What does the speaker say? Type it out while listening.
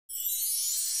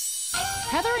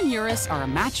Heather and Eurus are a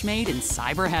match made in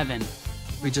cyber heaven.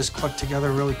 We just clicked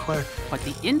together really quick. But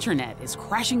the internet is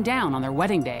crashing down on their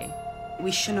wedding day.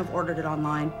 We shouldn't have ordered it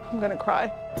online. I'm gonna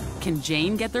cry. Can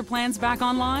Jane get their plans back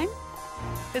online?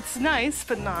 It's nice,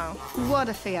 but no. What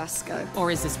a fiasco.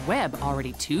 Or is this web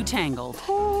already too tangled?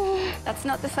 That's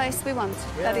not the face we want.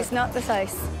 That is not the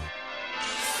face.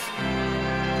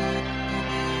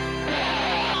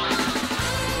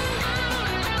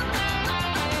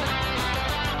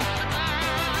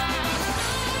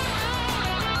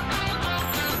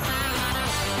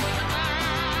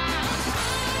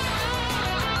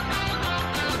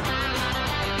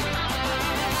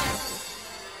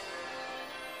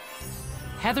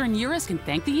 Heather and Eurus can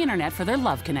thank the internet for their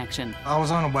love connection. I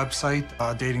was on a website,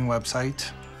 a dating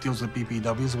website, deals with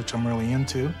BBWs, which I'm really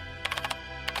into.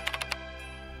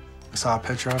 I saw a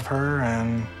picture of her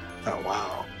and thought,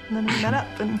 wow. And then we met up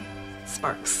and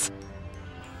sparks.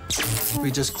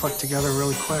 We just clicked together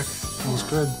really quick. It was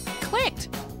good. Clicked.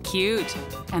 Cute.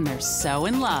 And they're so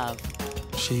in love.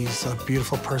 She's a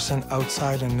beautiful person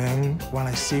outside and in. When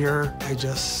I see her, I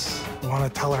just want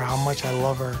to tell her how much I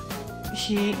love her.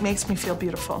 He makes me feel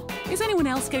beautiful. Is anyone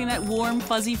else getting that warm,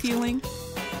 fuzzy feeling?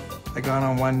 I got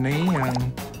on one knee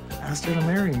and asked her to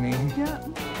marry me. Yeah.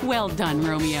 Well done,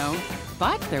 Romeo.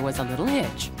 But there was a little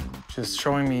hitch. She's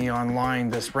showing me online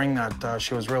this ring that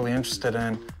she was really interested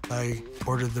in. I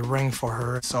ordered the ring for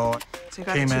her, so you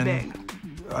got came it too in. big.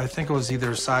 I think it was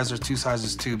either a size or 2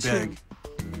 sizes too big.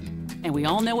 And we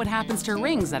all know what happens to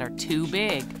rings that are too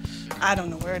big. I don't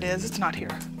know where it is. It's not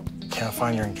here. Can't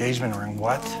find your engagement ring.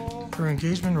 What? Her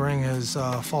engagement ring has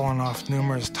fallen off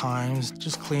numerous times,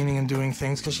 just cleaning and doing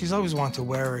things, because she's always wanted to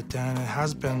wear it, and it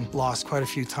has been lost quite a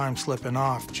few times slipping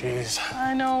off. Jeez.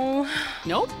 I know.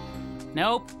 Nope.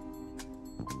 Nope.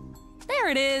 There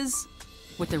it is.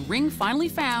 With the ring finally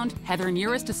found, Heather and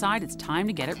Eurus decide it's time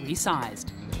to get it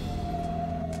resized.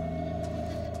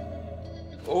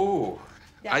 Oh,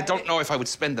 I don't know if I would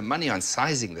spend the money on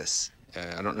sizing this.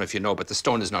 I don't know if you know, but the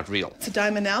stone is not real. It's a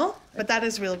diamond L, but that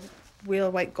is real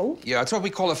white gold. Yeah, it's what we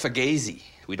call a fugazi.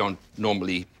 We don't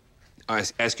normally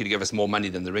ask you to give us more money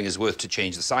than the ring is worth to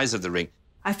change the size of the ring.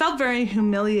 I felt very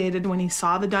humiliated when he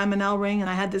saw the diamond L ring, and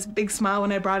I had this big smile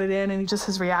when I brought it in, and just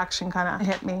his reaction kind of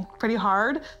hit me pretty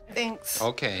hard. Thanks.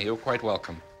 Okay, you're quite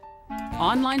welcome.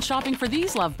 Online shopping for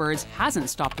these lovebirds hasn't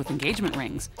stopped with engagement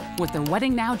rings. With their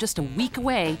wedding now just a week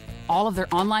away, all of their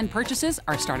online purchases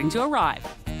are starting to arrive.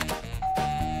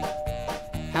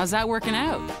 How's that working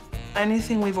out?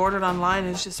 Anything we've ordered online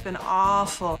has just been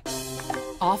awful.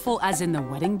 Awful as in the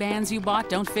wedding bands you bought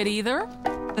don't fit either?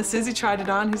 As Susie tried it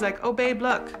on, he's like, oh, babe,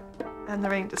 look. And the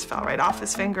ring just fell right off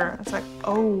his finger. It's like,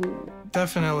 oh.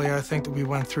 Definitely, I think that we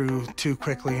went through too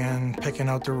quickly in picking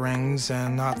out the rings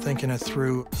and not thinking it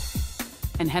through.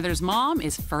 And Heather's mom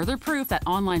is further proof that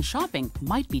online shopping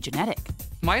might be genetic.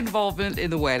 My involvement in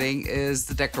the wedding is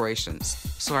the decorations.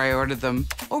 So I ordered them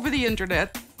over the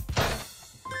internet.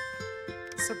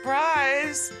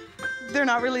 Surprise! They're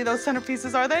not really those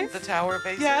centerpieces, are they? The tower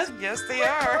bases? Yes. Yes, they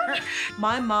are.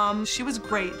 My mom, she was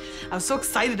great. I was so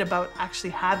excited about actually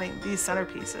having these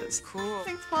centerpieces. Cool.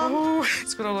 Thanks, Mom. Oh,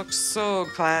 it's gonna look so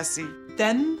classy.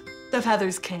 Then the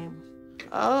feathers came.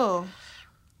 Oh.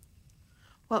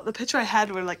 Well, the picture I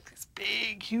had were like these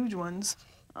big, huge ones.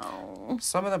 Oh.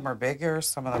 Some of them are bigger,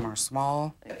 some of them are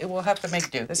small. It will have to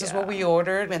make do. This is what we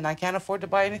ordered, and I can't afford to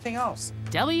buy anything else.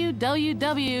 www.uh-oh.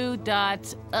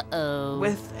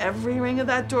 With every ring of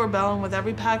that doorbell and with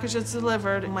every package that's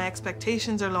delivered, my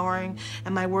expectations are lowering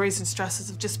and my worries and stresses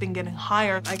have just been getting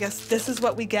higher. I guess this is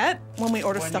what we get when we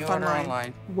order stuff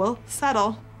online. We'll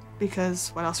settle,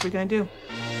 because what else are we gonna do?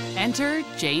 Enter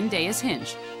Jane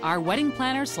Deas-Hinch. Our wedding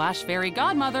planner / fairy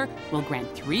godmother will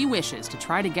grant 3 wishes to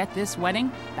try to get this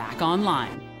wedding back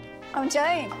online. I'm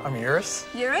Jane. I'm Eurus.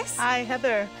 Eurus? Hi,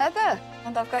 Heather. Heather.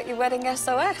 And I've got your wedding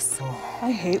SOS. Oh.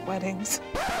 I hate weddings.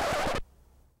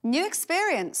 New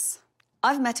experience.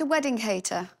 I've met a wedding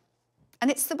hater. And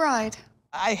it's the bride.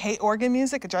 I hate organ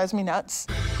music. It drives me nuts.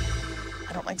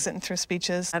 I don't like sitting through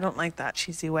speeches. I don't like that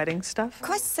cheesy wedding stuff.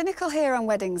 Quite cynical here on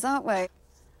weddings, aren't we?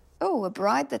 Oh, a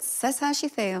bride that says how she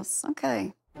feels.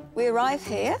 Okay. We arrive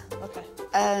here. Okay.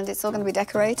 And it's all going to be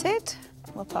decorated.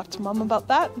 We'll talk to Mom about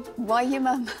that. Why you,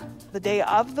 Mum? The day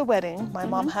of the wedding, my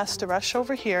mom has to rush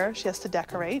over here. She has to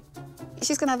decorate.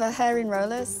 She's going to have her hair in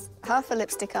rollers, half a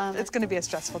lipstick on. It's going to be a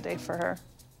stressful day for her.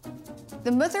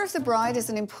 The mother of the bride is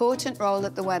an important role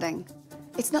at the wedding.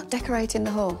 It's not decorating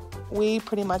the hall. We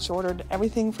pretty much ordered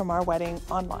everything from our wedding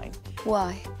online.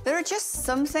 Why? There are just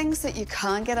some things that you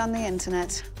can't get on the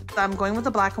internet. I'm going with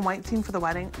the black and white theme for the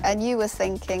wedding. And you were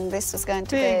thinking this was going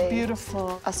to Big, be...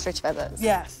 beautiful. Ostrich feathers.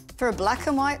 Yes. For a black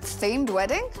and white themed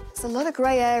wedding? There's a lot of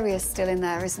grey areas still in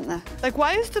there, isn't there? Like,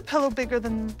 why is the pillow bigger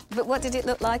than... But what did it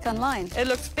look like online? It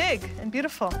looks big and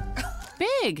beautiful.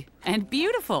 Big and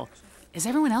beautiful. Is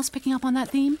everyone else picking up on that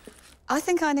theme? I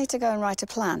think I need to go and write a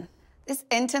plan. This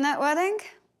internet wedding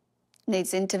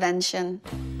needs intervention.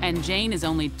 And Jane is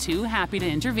only too happy to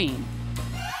intervene.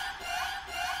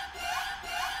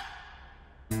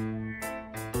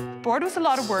 Board was a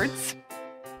lot of words.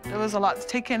 There was a lot to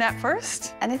take in at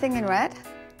first. Anything in red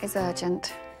is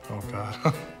urgent. Oh,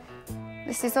 God.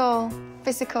 This is all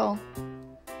physical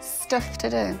stuff to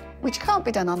do, which can't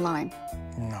be done online.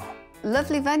 No.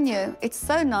 Lovely venue. It's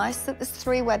so nice that there's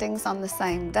 3 weddings on the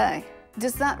same day.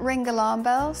 Does that ring alarm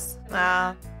bells?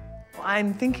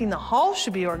 I'm thinking the hall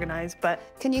should be organized, but...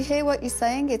 Can you hear what you're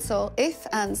saying? It's all if,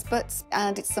 ands, buts,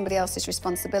 and it's somebody else's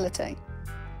responsibility.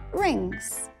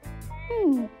 Rings.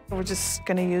 We're just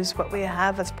gonna use what we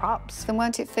have as props. Then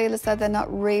won't it feel as though they're not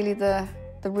really the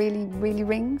really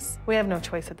rings? We have no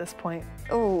choice at this point.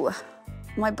 Oh,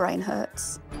 my brain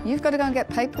hurts. You've got to go and get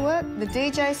paperwork. The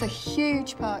DJ's a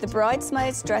huge part. The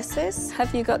bridesmaids' dresses.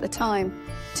 Have you got the time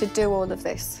to do all of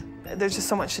this? There's just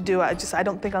so much to do. I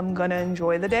don't think I'm gonna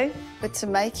enjoy the day. But to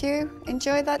make you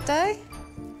enjoy that day,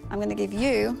 I'm going to give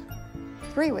you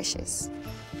 3 wishes.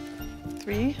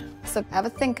 3. So have a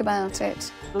think about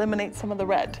it. Eliminate some of the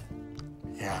red.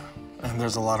 Yeah, and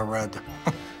there's a lot of red.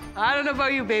 I don't know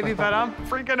about you, baby, but I'm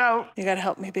freaking out. You gotta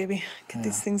help me, baby. Get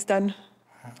these things done.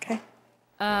 Okay?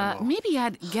 Maybe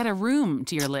add get a room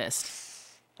to your list.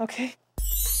 Okay.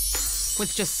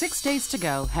 With just 6 days to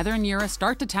go, Heather and Eurus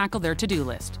start to tackle their to-do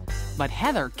list. But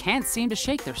Heather can't seem to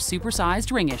shake their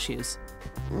supersized ring issues.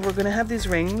 We're gonna have these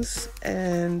rings,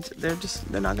 and they're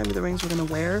not gonna be the rings we're gonna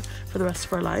wear for the rest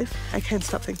of our life. I can't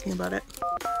stop thinking about it.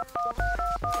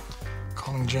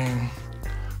 Calling Jane.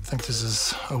 I think this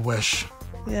is a wish.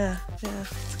 Yeah,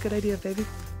 it's a good idea, baby.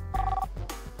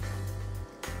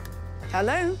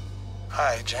 Hello?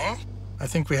 Hi, Jane. I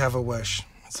think we have a wish.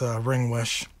 It's a ring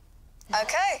wish.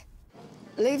 Okay.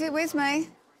 Leave it with me.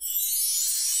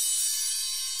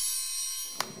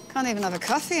 Can't even have a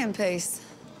coffee in peace.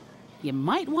 You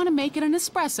might want to make it an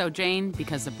espresso, Jane,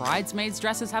 because the bridesmaids'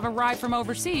 dresses have arrived from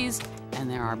overseas, and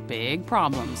there are big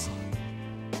problems.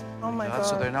 Oh my God.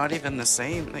 So they're not even the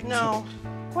same? Like, No.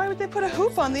 Why would they put a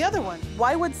hoop on the other one?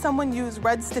 Why would someone use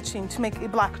red stitching to make a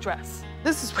black dress?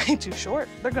 This is way too short.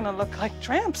 They're gonna look like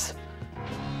tramps.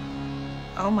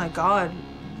 Oh my God.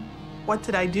 What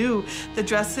did I do? The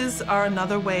dresses are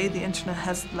another way the internet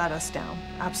has let us down.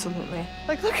 Absolutely.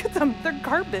 Like, look at them. They're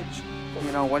garbage.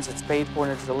 You know, once it's paid for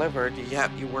and it's delivered,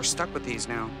 we're stuck with these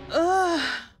now.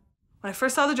 When I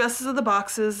first saw the dresses of the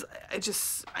boxes,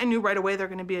 I knew right away they're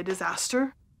gonna be a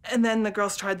disaster. And then the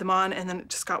girls tried them on, and then it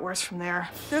just got worse from there.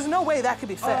 There's no way that could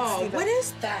be fixed. Oh, even. what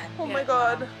is that? Oh my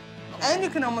God. And you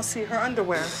can almost see her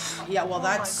underwear. Yeah, well,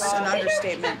 that's an God.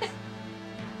 understatement.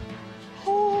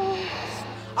 Oh.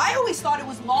 I always thought it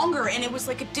was longer and it was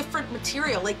like a different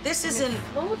material. Like this isn't.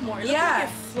 Flowed more. It Yeah, looked like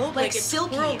it flowed like like it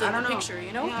silky. swirled I in don't the know. picture,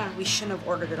 you know? Yeah, we shouldn't have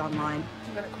ordered it online.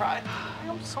 I'm gonna cry.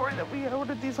 I'm sorry that we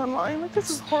ordered these online. Like, this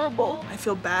is horrible. I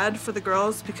feel bad for the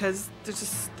girls because they're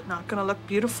just not gonna look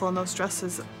beautiful in those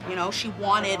dresses. You know, she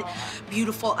wanted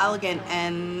beautiful, elegant,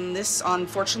 and this,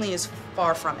 unfortunately, is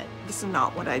far from it. This is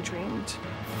not what I dreamed.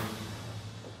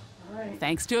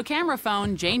 Thanks to a camera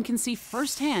phone, Jane can see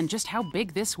firsthand just how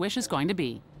big this wish is going to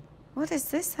be. What is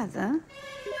this, Heather?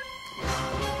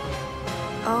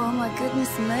 Oh, my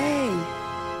goodness me.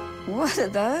 What are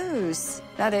those?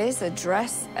 That is a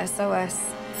dress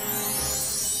SOS.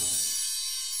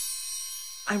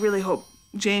 I really hope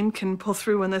Jane can pull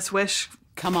through in this wish.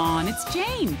 Come on, it's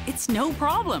Jane. It's no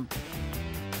problem.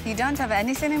 You don't have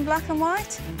anything in black and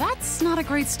white? That's not a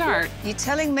great start. You're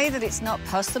telling me that it's not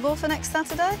possible for next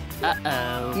Saturday?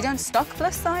 Uh-oh. You don't stock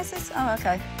plus sizes? Oh,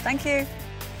 okay. Thank you.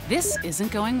 This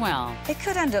isn't going well. It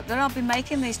could end up that I'll be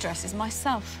making these dresses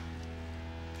myself.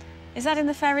 Is that in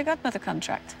the fairy godmother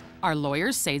contract? Our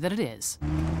lawyers say that it is.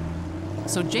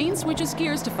 So Jane switches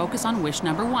gears to focus on wish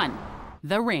number 1,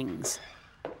 the rings.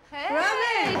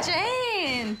 Hey,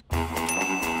 Jane!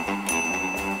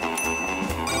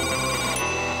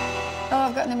 Oh,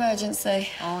 I've got an emergency.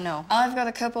 Oh, no. I've got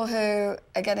a couple who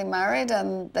are getting married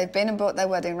and they've been and bought their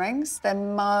wedding rings. They're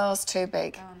miles too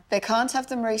big. They can't have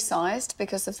them resized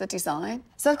because of the design.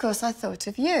 So, of course, I thought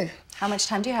of you. How much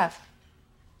time do you have?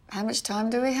 How much time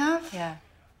do we have? Yeah.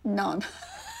 None.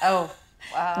 Oh,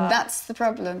 That's the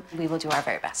problem. We will do our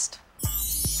very best.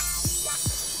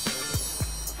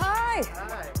 Hi.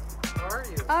 Hi. How are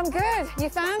you? I'm good. You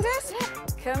found it?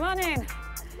 Come on in.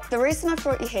 The reason I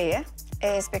brought you here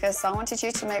is because I wanted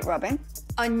you to make Robin.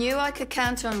 I knew I could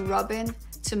count on Robin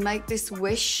to make this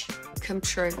wish come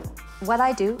true. What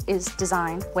I do is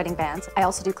design wedding bands. I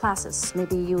also do classes.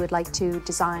 Maybe you would like to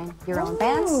design your own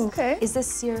bands. Okay. Is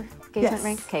this your engagement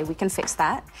ring? Okay, we can fix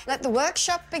that. Let the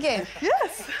workshop begin.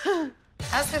 Yes.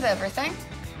 As with everything,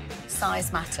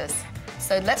 size matters.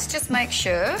 So let's just make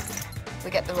sure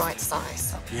we get the right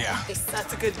size. Yeah.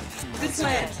 That's a good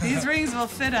plan. These rings will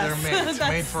fit us. They're made. It's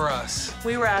made for us.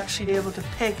 We were actually able to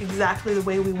pick exactly the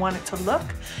way we want it to look,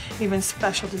 even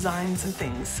special designs and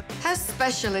things. How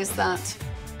special is that,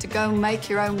 to go make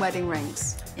your own wedding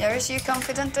rings? Eurus, you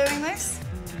confident doing this?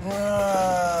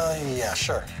 Yeah,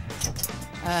 sure.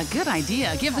 Good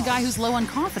idea. Give the guy who's low on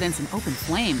confidence an open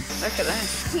flame. Look at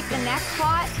that. Keep the neck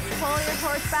taut. Pull your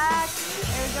torch back.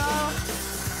 There we go.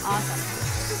 Awesome.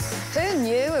 Who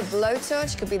knew a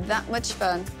blowtorch could be that much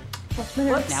fun?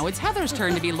 Now it's Heather's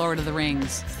turn to be Lord of the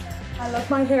Rings. I love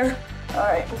my hair. All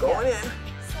right, I'm going in.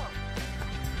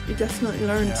 You definitely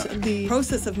learned the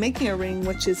process of making a ring,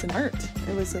 which is an art.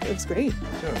 It was great.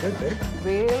 Yeah, good, babe.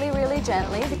 Really, really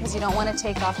gently, because you don't want to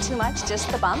take off too much,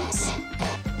 just the bumps.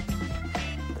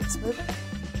 Smooth.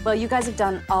 Well, you guys have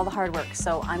done all the hard work,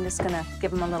 so I'm just gonna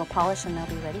give them a little polish and they'll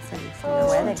be ready for you for your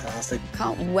wedding. Fantastic.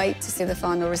 Can't wait to see the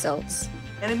final results.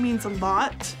 And it means a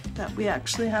lot that we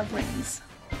actually have rings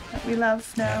that we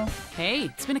love now. Hey,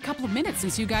 it's been a couple of minutes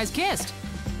since you guys kissed.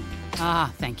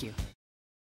 Ah, thank you.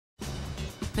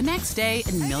 The next day,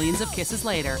 and millions of kisses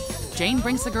later, Jane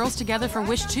brings the girls together for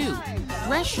Wish 2,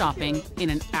 dress shopping in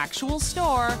an actual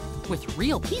store with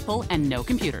real people and no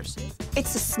computers.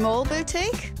 It's a small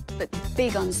boutique, but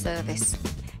big on service.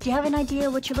 Do you have an idea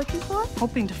what you're looking for?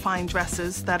 Hoping to find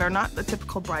dresses that are not the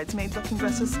typical bridesmaid-looking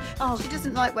dresses. Oh, she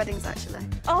doesn't like weddings, actually.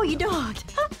 Oh, you don't?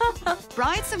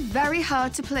 Brides are very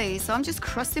hard to please, so I'm just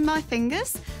crossing my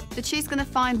fingers that she's going to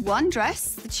find one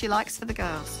dress that she likes for the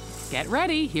girls. Get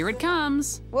ready, here it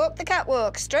comes. Walk the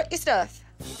catwalk, strut your stuff.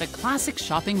 The classic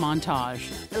shopping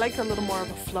montage. I like a little more of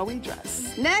a flowy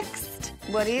dress. Next,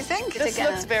 what do you think? This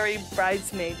looks very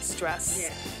bridesmaid's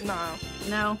dress. Yeah.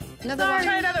 No. Another Sorry. one.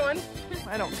 Try another one.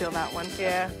 I don't feel that one.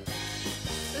 Yeah.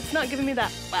 It's not giving me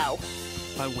that wow.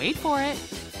 But wait for it.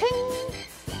 Ping.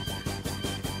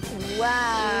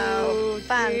 Wow. Ooh,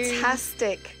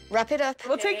 fantastic. Wrap it up.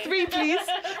 We'll take 3, please.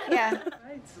 Yeah.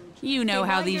 You know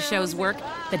how these shows work.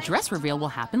 The dress reveal will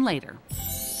happen later.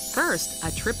 First,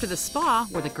 a trip to the spa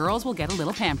where the girls will get a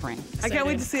little pampering. I can't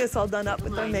wait to see us all done up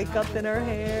with our makeup and our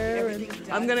hair. And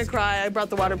I'm gonna cry. I brought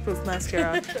the waterproof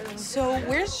mascara. So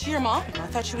where's your mom? I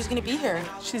thought she was gonna be here.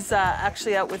 She's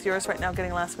actually out with Eurus right now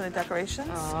getting last-minute decorations.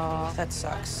 Oh, that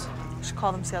sucks. We should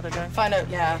call them, see how they're doing. Find out,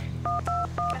 yeah.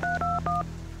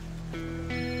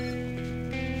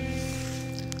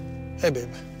 Hey,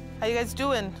 babe. How you guys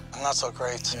doing? Not so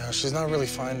great. Yeah, she's not really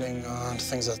finding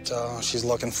things that she's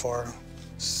looking for.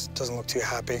 Just doesn't look too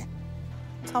happy.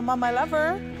 Tell Mom I love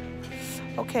her.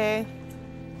 Okay.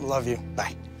 Love you.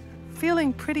 Bye.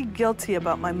 Feeling pretty guilty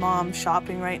about my mom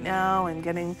shopping right now and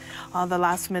getting all the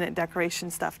last-minute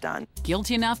decoration stuff done.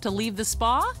 Guilty enough to leave the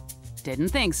spa? Didn't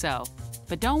think so.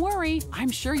 But don't worry, I'm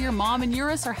sure your mom and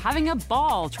Eurus are having a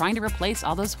ball trying to replace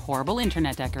all those horrible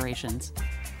internet decorations.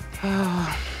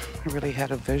 I really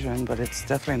had a vision, but it's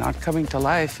definitely not coming to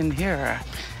life in here.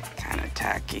 Kind of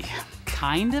tacky.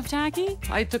 Kind of tacky?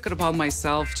 I took it upon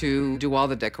myself to do all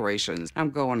the decorations. I'm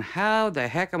going, how the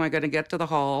heck am I going to get to the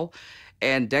hall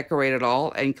and decorate it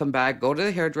all and come back, go to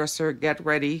the hairdresser, get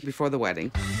ready before the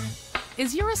wedding?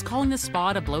 Is Eurus calling the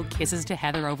spa to blow kisses to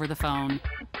Heather over the phone?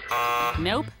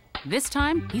 Nope. This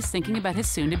time, he's thinking about his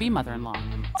soon-to-be mother-in-law.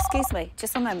 Excuse me,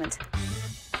 just a moment.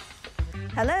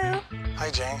 Hello? Hi,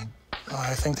 Jane.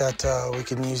 I think that we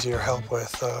can use your help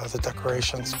with the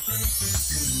decorations.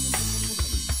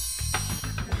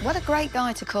 What a great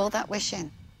guy to call that wish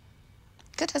in.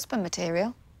 Good husband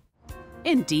material.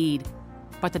 Indeed.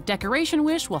 But the decoration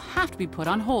wish will have to be put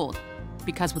on hold,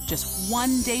 because with just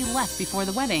 1 day left before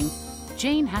the wedding,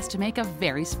 Jane has to make a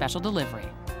very special delivery.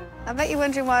 I bet you're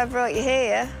wondering why I brought you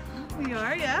here. We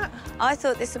are, yeah. I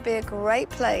thought this would be a great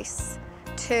place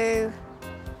to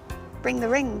bring the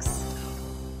rings.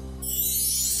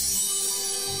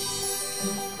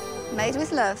 Made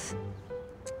with love.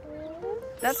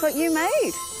 That's what you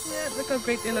made. Yeah, look how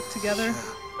great they look together.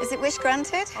 Is it wish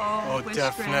granted? Oh, wish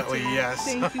definitely, granted. yes.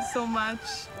 Thank you so much.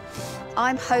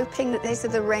 I'm hoping that these are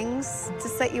the rings to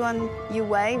set you on your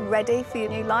way, ready for your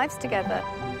new lives together.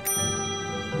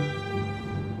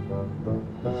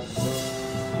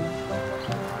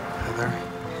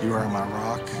 You are my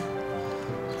rock.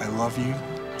 I love you.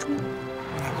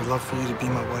 I would love for you to be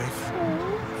my wife.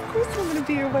 Of course I'm gonna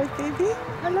be your wife, baby.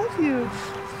 I love you.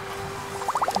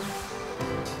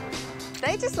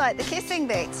 They just like the kissing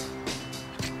bit.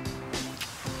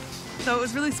 So it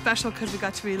was really special because we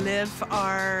got to relive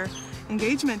our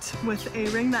engagement with a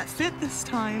ring that fit this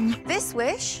time. This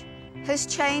wish has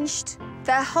changed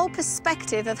their whole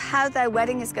perspective of how their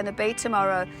wedding is going to be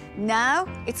tomorrow. Now,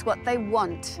 it's what they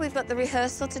want. We've got the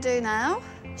rehearsal to do now.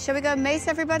 Shall we go and meet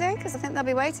everybody? Because I think they'll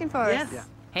be waiting for us. Yeah.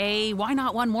 Hey, why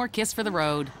not one more kiss for the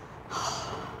road?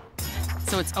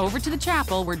 So it's over to the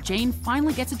chapel where Jane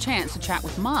finally gets a chance to chat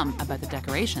with Mom about the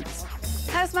decorations.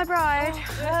 How's my bride?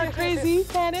 Crazy,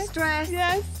 panic. Stress.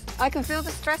 Yes. I can feel the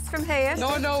stress from here.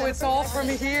 No, it's all from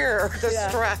here, the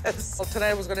stress. Well, tonight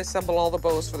I was going to assemble all the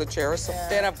bows for the chairs. So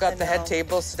then I've got the head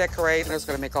tables to decorate, and I was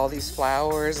going to make all these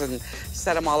flowers and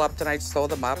set them all up tonight, sew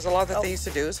them up. There's a lot of things to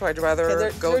do, so I'd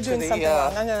rather go to the...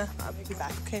 I'll make you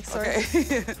back. Okay, sorry.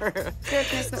 Okay.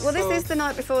 Goodness. Well, this is the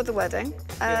night before the wedding,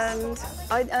 and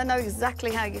I know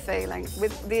exactly how you're feeling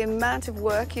with the amount of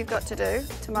work you've got to do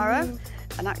tomorrow.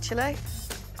 And actually,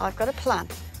 I've got a plan.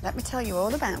 Let me tell you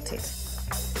all about it.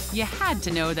 You had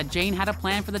to know that Jane had a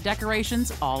plan for the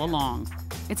decorations all along.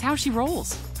 It's how she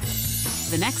rolls.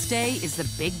 The next day is the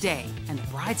big day, and the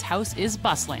bride's house is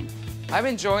bustling. I'm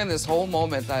enjoying this whole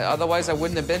moment. Otherwise, I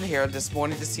wouldn't have been here this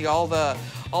morning to see all the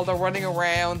running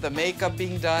around, the makeup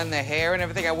being done, the hair and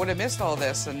everything. I would have missed all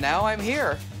this, and now I'm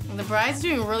here. The bride's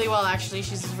doing really well, actually.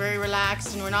 She's very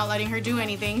relaxed, and we're not letting her do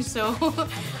anything, so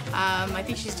I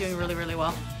think she's doing really, really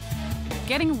well.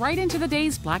 Getting right into the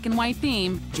day's black and white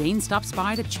theme, Jane stops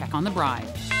by to check on the bride.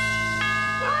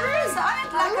 I'm in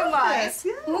black and white.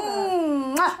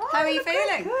 Yeah. How are you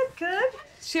feeling? Good.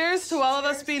 Cheers to all of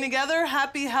us being together,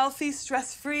 happy, healthy,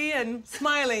 stress-free, and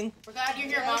smiling. We're glad you're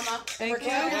here, Mama. Thank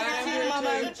you.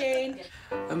 Mama. Jane.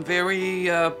 I'm very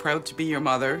proud to be your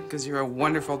mother because you're a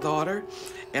wonderful daughter,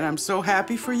 and I'm so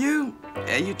happy for you.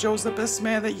 You chose the best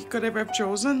man that you could ever have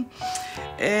chosen,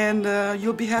 and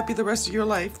you'll be happy the rest of your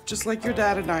life, just like your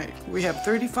dad and I. We have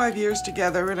 35 years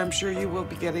together, and I'm sure you will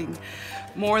be getting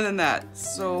more than that.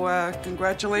 So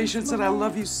congratulations, and I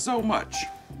love you so much.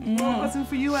 If it wasn't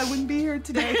for you, I wouldn't be here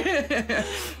today.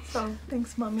 So,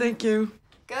 thanks, Mommy. Thank you.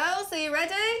 Girls, are you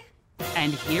ready?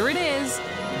 And here it is,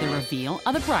 the reveal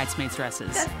of the bridesmaids'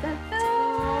 dresses.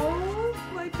 Oh,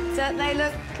 my goodness. Don't they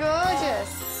look gorgeous?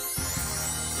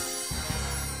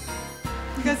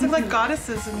 You guys look like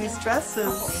goddesses in these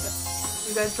dresses.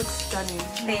 You guys look stunning.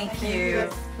 Thank you.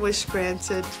 Wish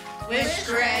granted. Wish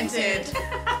granted.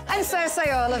 And so say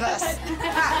all of us.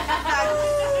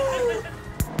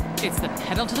 It's the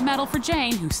pedal to the metal for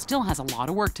Jane, who still has a lot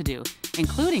of work to do,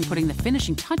 including putting the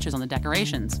finishing touches on the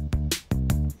decorations.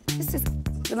 This is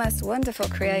the most wonderful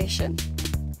creation.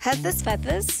 Heather's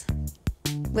feathers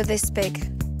were this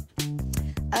big.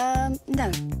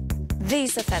 No.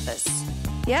 These are feathers.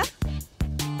 Yeah?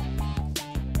 Do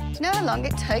you know how long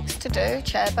it takes to do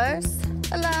chair bows?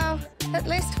 Allow at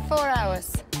least 4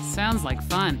 hours. Sounds like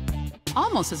fun.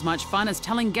 Almost as much fun as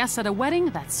telling guests at a wedding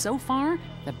that so far,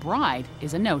 the bride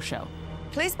is a no-show.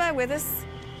 Please bear with us.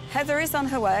 Heather is on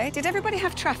her way. Did everybody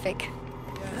have traffic?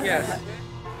 Yes.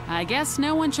 I guess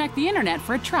no one checked the internet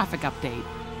for a traffic update.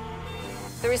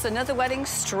 There is another wedding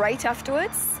straight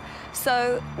afterwards.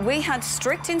 So we had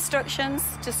strict instructions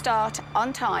to start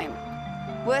on time.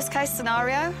 Worst case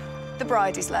scenario, the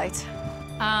bride is late.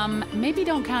 Maybe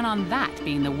don't count on that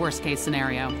being the worst case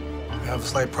scenario. We have a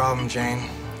slight problem, Jane.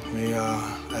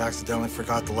 I accidentally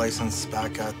forgot the license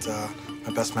back at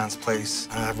my best man's place.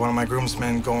 I have one of my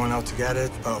groomsmen going out to get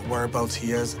it, but whereabouts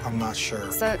he is, I'm not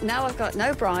sure. So now I've got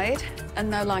no bride and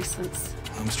no license.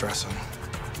 I'm stressing.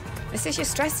 This is your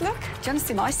stress look? Do you want to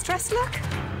see my stress look?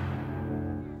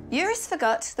 Eurus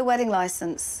forgot the wedding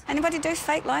license. Anybody do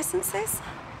fake licenses?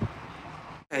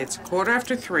 It's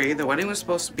 3:15. The wedding was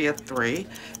supposed to be at 3.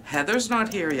 Heather's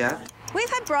not here yet. We've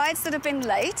had brides that have been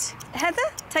late. Heather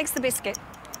takes the biscuit.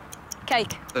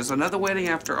 Cake. There's another wedding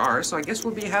after ours, so I guess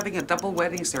we'll be having a double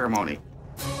wedding ceremony.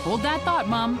 Hold that thought,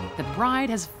 Mom. The bride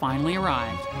has finally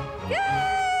arrived.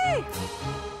 Yay!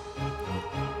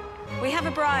 We have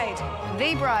a bride.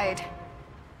 The bride.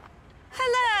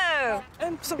 Hello!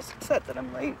 I'm so upset that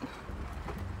I'm late.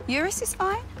 Eurus is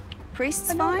fine. Priest's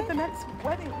I know, fine. the next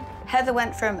wedding. Heather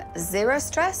went from 0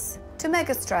 stress to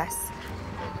mega stress.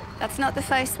 That's not the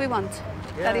face we want.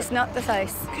 Yeah. That is not the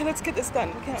face. Okay, let's get this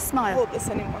done. We can't Smile. hold this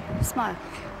anymore. Smile.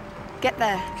 Get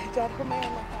there. Okay, Dad, hold my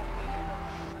hand.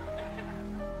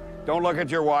 Don't look at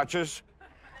your watches.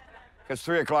 It's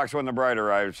 3 o'clock's when the bride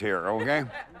arrives here, okay?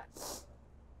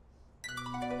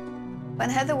 When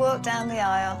Heather walked down the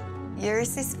aisle,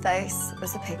 Eurus's face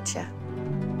was a picture.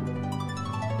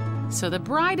 So the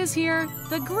bride is here,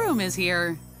 the groom is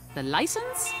here. The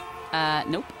license?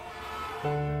 Nope.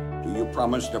 Do you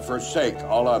promise to forsake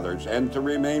all others and to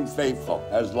remain faithful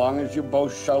as long as you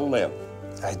both shall live?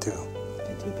 I do.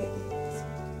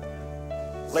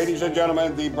 Ladies and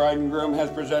gentlemen, the bride and groom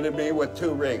has presented me with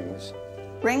 2 rings.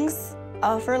 Rings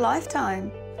are for a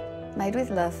lifetime, made with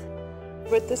love.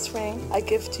 With this ring, I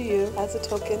give to you as a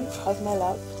token of my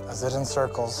love. As it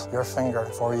encircles your finger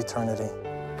for eternity.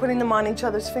 Putting them on each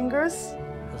other's fingers.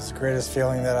 It was the greatest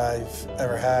feeling that I've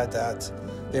ever had, that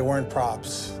they weren't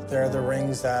props. They're the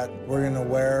rings that we're gonna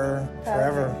wear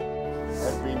forever.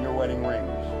 Has been your wedding rings.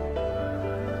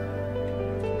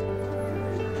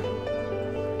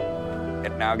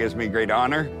 It now gives me great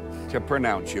honor to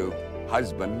pronounce you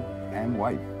husband and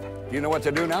wife. Do you know what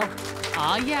to do now?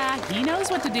 Aw, yeah, he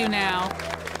knows what to do now.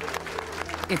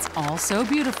 It's all so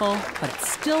beautiful, but it's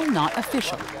still not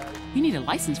official. You need a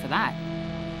license for that.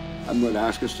 I'm going to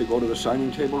ask us to go to the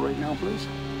signing table right now, please.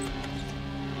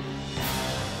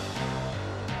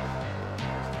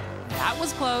 That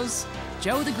was close.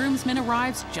 Joe the groomsman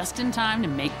arrives just in time to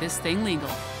make this thing legal.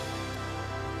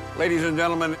 Ladies and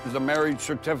gentlemen, the marriage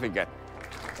certificate.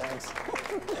 Thanks.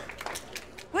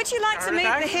 Would you like to meet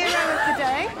the hero of the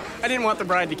day? I didn't want the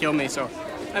bride to kill me, so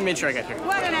I made sure I got here.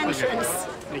 What an entrance.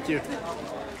 Thank you.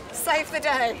 Save the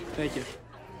day. Thank you.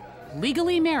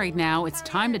 Legally married now, it's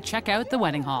time to check out the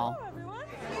wedding hall.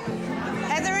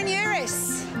 Heather and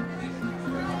Eurus.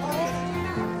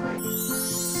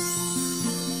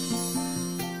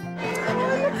 Oh,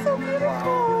 you look so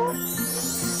beautiful.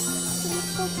 You look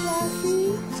so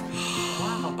classy.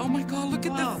 Oh my God, look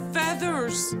at the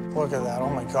feathers. Look at that, oh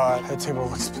my God, that table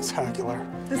looks spectacular.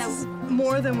 This is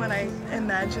more than what I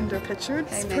imagined or pictured.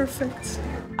 It's perfect.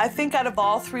 I think out of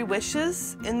all 3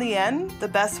 wishes, in the end, the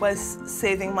best was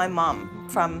saving my mom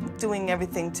from doing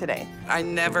everything today. I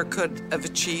never could have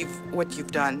achieved what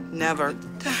you've done. Never.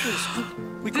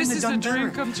 This is a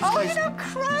dream come true. Oh, you're not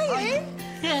crying?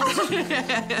 Yes.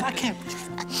 I can't.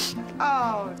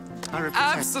 Oh. 100%,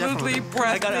 Absolutely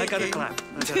breathtaking. I got to clap.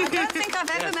 I don't think I've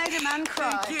ever made a man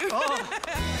cry. Thank you.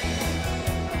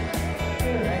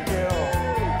 Thank you.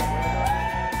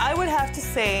 I would have to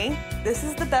say this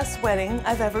is the best wedding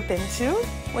I've ever been to.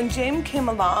 When Jane came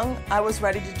along, I was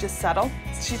ready to just settle.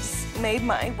 She just made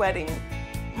my wedding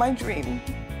my dream.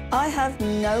 I have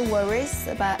no worries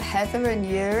about Heather and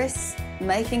Eurus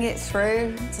making it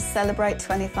through to celebrate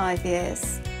 25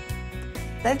 years.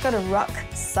 They've got a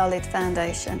rock-solid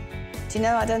foundation. Do you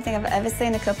know, I don't think I've ever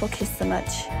seen a couple kiss so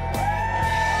much.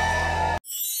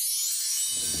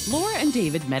 Laura and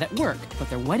David met at work, but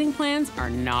their wedding plans are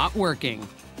not working.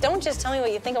 Don't just tell me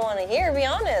what you think I want to hear, be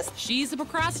honest. She's a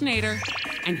procrastinator,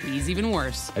 and he's even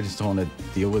worse. I just don't want to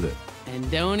deal with it. And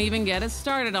don't even get us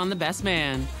started on the best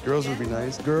man. Girls would be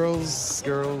nice. Girls.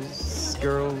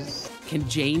 Can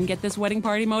Jane get this wedding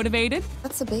party motivated?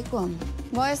 That's a big one.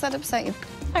 Why does that upset you?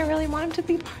 I really want him to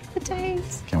be part of the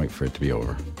date. Can't wait for it to be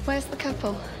over. Where's the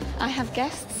couple? I have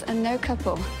guests and no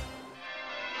couple.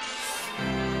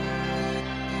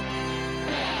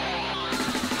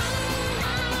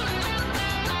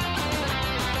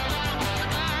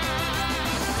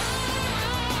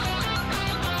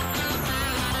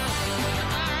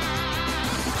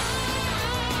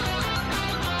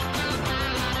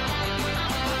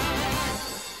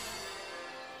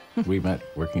 We met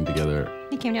working together.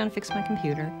 He came down and fixed my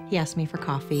computer. He asked me for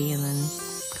coffee, and then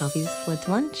coffee led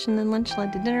to lunch, and then lunch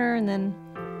led to dinner, and then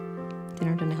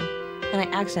dinner to now. And I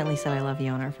accidentally said I love you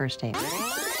on our first date.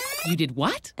 You did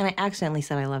what? And I accidentally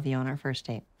said I love you on our first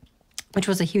date, which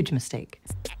was a huge mistake.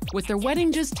 With their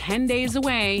wedding just 10 days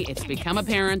away, it's become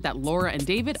apparent that Laura and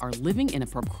David are living in a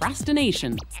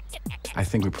procrastination. I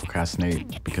think we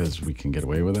procrastinate because we can get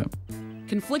away with it.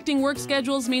 Conflicting work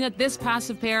schedules mean that this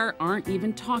passive pair aren't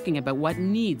even talking about what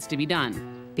needs to be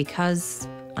done. Because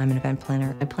I'm an event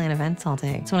planner, I plan events all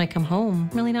day. So when I come home,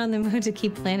 I'm really not in the mood to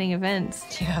keep planning events.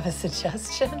 Do you have a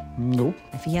suggestion? Nope.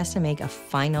 If he has to make a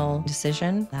final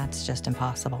decision, that's just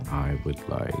impossible. I would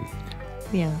like...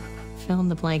 Yeah, fill in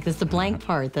the blank. There's the blank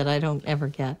part that I don't ever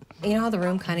get. You know how the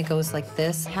room kind of goes like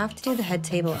this? Have to do the head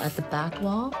table at the back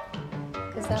wall.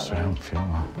 I don't feel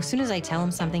well. As soon as I tell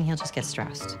him something, he'll just get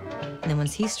stressed. And then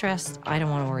once he's stressed, I don't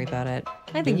want to worry about it.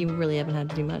 I think you really haven't had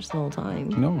to do much the whole time.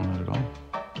 No, not at all.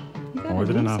 You got More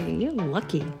than enough. You're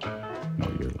lucky.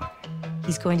 No, you're lucky.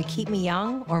 He's going to keep me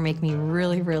young or make me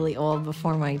really, really old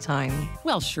before my time.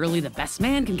 Well, surely the best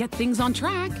man can get things on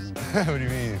track. What do you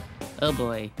mean? Oh,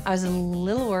 boy. I was a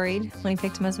little worried when he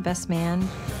picked him as the best man.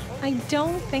 I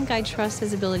don't think I trust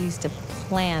his abilities to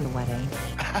plan a wedding.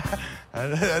 I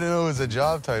didn't know it was a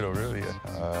job title, really.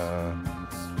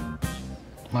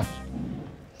 What?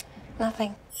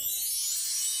 Nothing.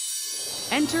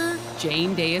 Enter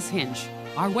Jane Deus Hinch.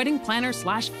 Our wedding planner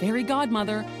slash fairy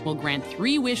godmother will grant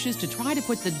 3 wishes to try to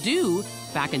put the do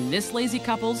back in this lazy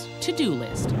couple's to-do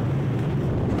list.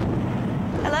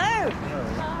 Hello.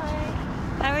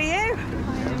 How are you?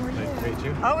 Nice to meet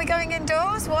you. Are we going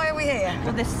indoors? Why are we here?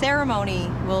 Well, the ceremony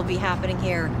will be happening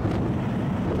here.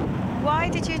 Why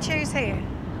did you choose here?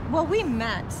 Well, we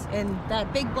met in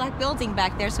that big black building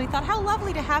back there, so we thought how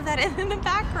lovely to have that in the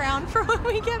background for when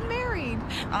we get married.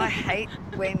 I hate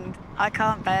wind. I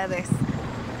can't bear this.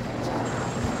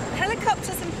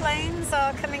 Helicopters and planes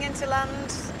are coming into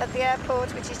land at the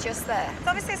airport, which is just there.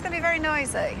 Obviously, it's going to be very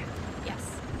noisy.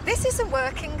 Yes. This isn't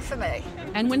working for me.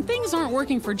 And when things aren't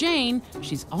working for Jane,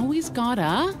 she's always got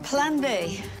a... Plan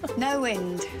B. No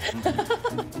wind.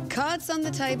 Cards on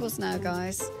the tables now,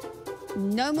 guys.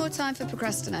 No more time for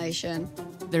procrastination.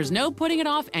 There's no putting it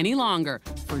off any longer,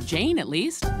 for Jane at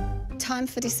least. Time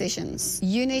for decisions.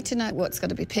 You need to know what's got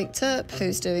to be picked up,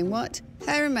 who's doing what.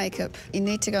 Hair and makeup, you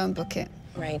need to go and book it.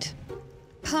 Right.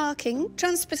 Parking,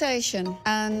 transportation,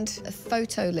 and a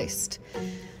photo list.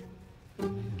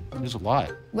 There's a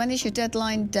lot. When is your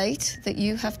deadline date that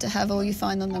you have to have all your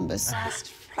final numbers? Last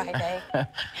Friday.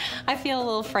 I feel a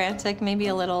little frantic, maybe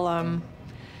a little,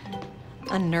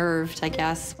 unnerved, I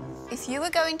guess. If you were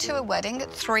going to a wedding at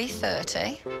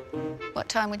 3:30, what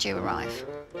time would you arrive?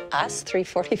 Us,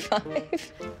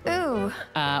 3:45. Ooh.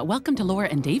 Welcome to Laura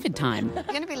and David time. You're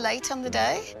going to be late on the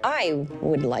day? I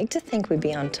would like to think we'd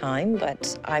be on time,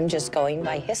 but I'm just going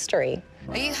by history.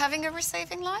 Are you having a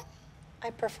receiving line?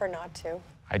 I prefer not to.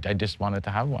 I just wanted to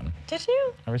have one. Did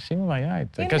you? A receiving line, yeah.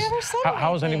 Because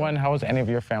how is any of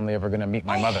your family ever going to meet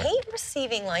my mother? I hate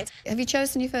receiving lines. Have you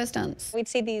chosen your first dance? We'd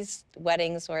see these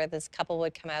weddings where this couple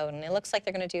would come out, and it looks like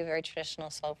they're going to do a very traditional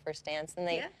slow first dance, and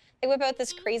they whip out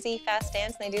this crazy fast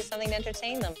dance, and they do something to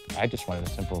entertain them. I just wanted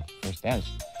a simple first dance.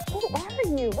 Who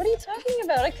are you? What are you talking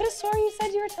about? I could have sworn you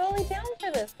said you were totally down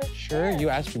for this. Sure, you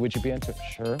asked me, would you be into it?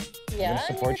 Sure. Yeah, I'm gonna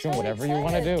support you in whatever you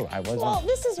want to do. I wasn't. Well,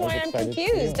 this is why I'm excited for you.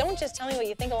 confused. Don't just tell me what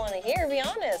you think I want to hear. Be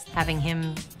honest. Having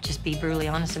him just be brutally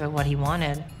honest about what he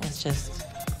wanted was just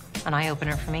an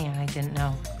eye-opener for me. I didn't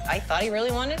know. I thought he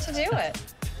really wanted to do it.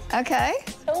 Okay.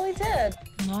 Totally did.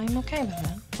 No, I'm okay with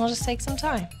that. I'll just take some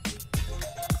time.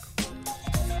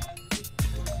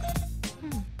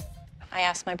 I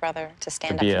asked my brother to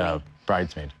stand To be up for a me.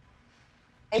 bridesmaid.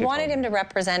 I wanted him to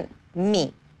represent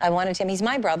me. I wanted him, he's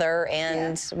my brother,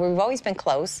 and we've always been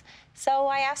close. So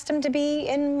I asked him to be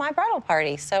in my bridal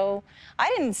party. So I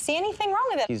didn't see anything wrong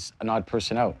with it. He's an odd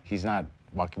person out. He's not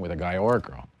walking with a guy or a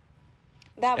girl.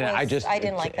 That And was, I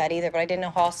didn't like that either, but I didn't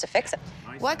know how else to fix it.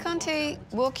 Why can't he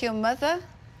walk your mother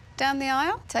down the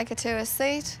aisle, take her to her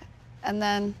seat, and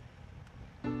then...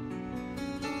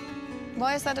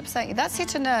 Why is that upset you? That's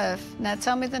hit a nerve. Now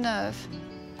tell me the nerve.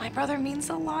 My brother means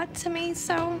a lot to me,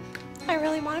 so I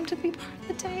really want him to be part of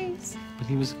the days. But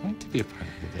he was going to be a part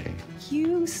of the day.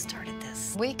 You started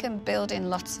this. We can build in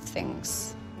lots of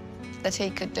things that he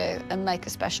could do and make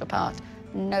a special part.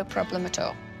 No problem at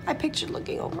all. I pictured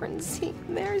looking over and seeing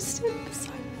him there standing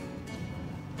beside me.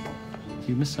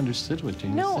 You misunderstood what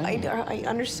Jane No, said. I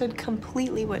understood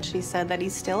completely what she said, that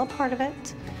he's still a part of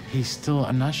it. He's still,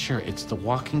 I'm not sure. It's the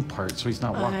walking part, so he's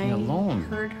not walking alone.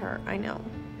 I heard her, I know.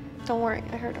 Don't worry,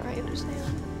 I heard her, I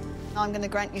understand. I'm going to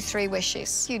grant you 3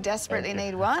 wishes. You desperately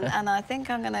need one, and I think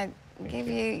I'm going to give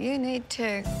you need 2.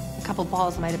 A couple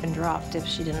balls might have been dropped if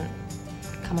she didn't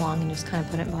come along and just kind of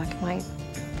put it in black and white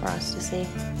for us to see.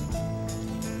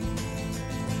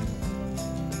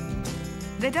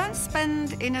 They don't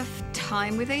spend enough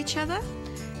time with each other,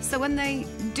 so when they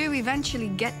do eventually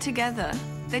get together,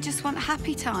 they just want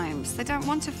happy times. They don't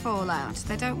want to fall out.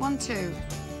 They don't want to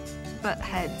butt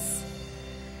heads.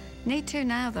 Need to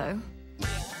now, though.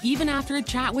 Even after a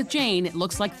chat with Jane, it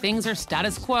looks like things are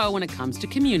status quo when it comes to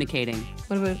communicating.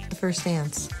 What about the first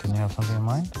dance? Didn't you have something in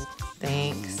mind?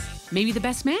 Thanks. Maybe the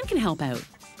best man can help out.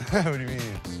 What do you mean?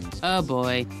 Oh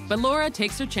boy. But Laura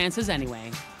takes her chances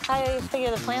anyway. I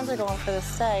figure the plans are going for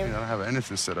this day. I don't have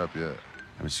anything set up yet.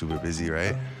 I'm super busy,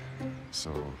 right?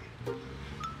 So...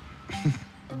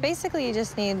 Basically, you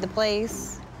just need the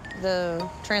place, the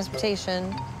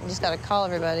transportation. You just gotta call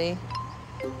everybody.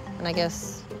 And I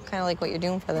guess kind of like what you're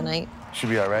doing for the night. Should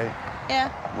be all right. Yeah.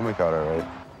 We'll make out all right.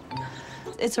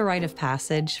 It's a rite of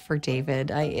passage for David.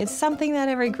 It's something that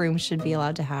every groom should be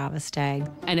allowed to have, a stag.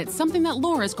 And it's something that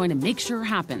Laura's going to make sure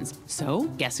happens. So,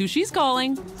 guess who she's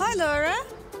calling? Hi, Laura.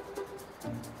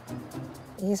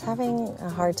 He's having a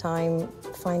hard time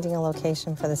finding a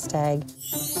location for the stag.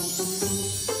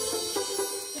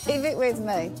 Leave it with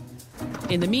me.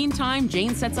 In the meantime,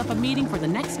 Jane sets up a meeting for the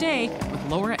next day with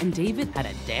Laura and David at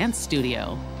a dance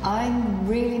studio. I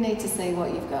really need to see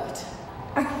what you've got.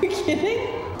 Are you kidding?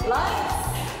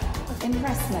 Lights!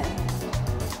 Impress me.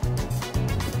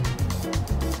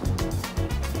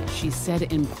 She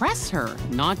said impress her,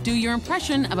 not do your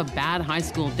impression of a bad high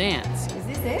school dance. Is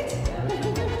this it?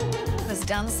 There's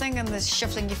dancing and there's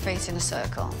shuffling your feet in a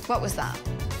circle. What was that?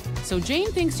 So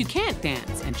Jane thinks you can't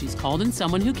dance, and she's called in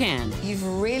someone who can. You've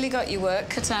really got your work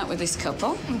cut out with this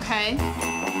couple. Okay.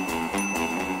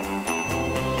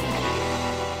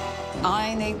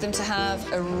 I need them to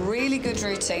have a really good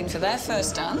routine for their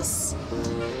first dance,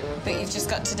 but you've just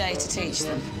got today to teach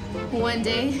them. One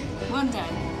day? One day.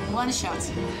 One shot.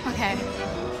 Okay.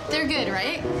 They're good,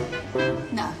 right?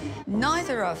 No.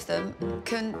 Neither of them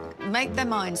can make their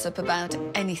minds up about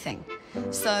anything.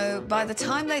 So by the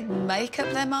time they'd make up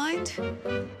their mind,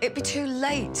 it'd be too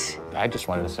late. I just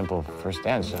wanted a simple first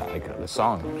dance, like the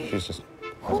song. She's just...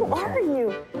 Who are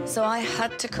you? So I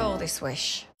had to call this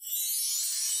wish.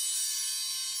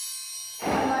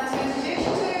 I'd like to introduce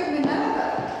you to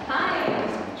Minerva. Hi.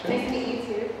 Nice to meet you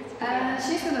too.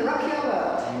 She's going to rock your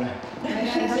world.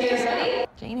 Ready?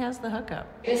 Jane has the hookup.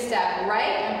 You step right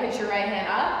and put your right hand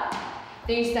up.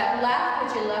 Then you step left,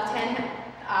 put your left hand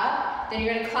up. Then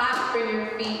you're going to clap, bring your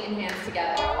feet and hands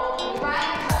together.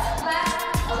 Right, touch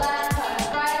left, a left, touch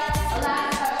right, a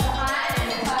left, touch behind,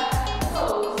 and touch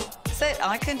close. So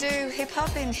I can do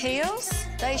hip-hop in heels.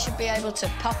 They should be able to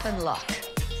pop and lock.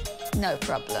 No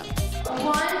problem. 1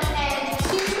 and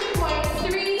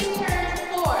 2.3, turn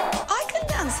 4. I can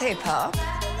dance hip-hop.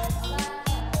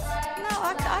 No,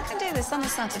 I can do this on a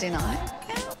Saturday night.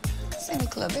 Yeah, sing the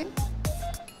clubbing.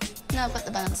 No, I've got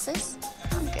the bounces.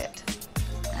 I'm good.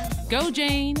 Go,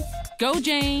 Jane. Go,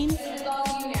 Jane. This is all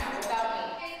you now,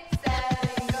 without me.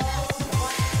 7, go.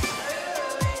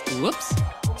 1, Whoops.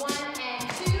 1 and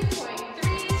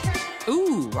 2.3, turn.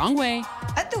 Ooh, wrong way.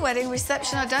 At the wedding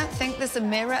reception, I don't think there's a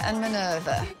mirror and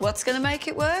Minerva. What's going to make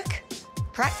it work?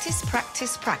 Practice,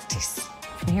 practice, practice.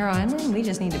 From here on in, we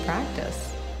just need to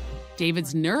practice.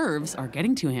 David's nerves are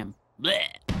getting to him.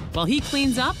 Blech. While he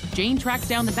cleans up, Jane tracks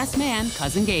down the best man,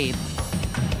 Cousin Gabe.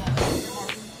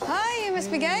 Hi, you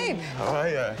must be Gabe. How are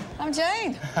ya? I'm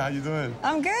Jane. How you doing?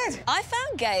 I'm good. I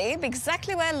found Gabe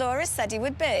exactly where Laura said he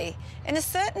would be, in a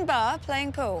certain bar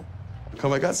playing pool.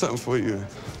 Come, I got something for you,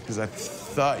 because I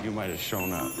thought you might have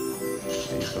shown up.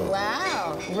 There you go.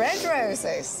 Wow, red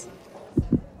roses.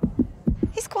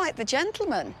 He's quite the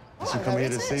gentleman. So you come here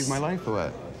to save my life or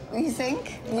what? You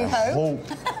think? You I hope?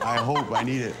 I hope. I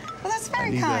need it. Well, that's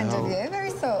very kind of you.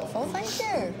 Very thoughtful. Thank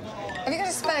you. Have you got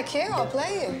a spare cue? I'll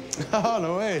play you. Oh,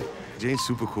 no way. Jane's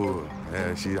super cool.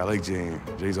 Yeah, I like Jane.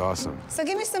 Jane's awesome. So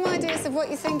give me some ideas of what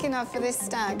you're thinking of for this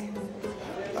stag.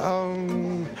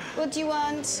 Well, do you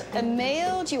want a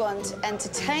meal? Do you want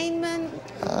entertainment?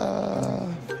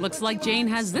 Looks like Jane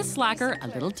has this slacker a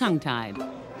little tongue-tied.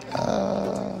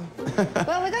 Well,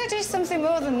 we've got to do something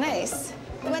more than this.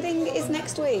 The wedding is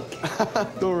next week.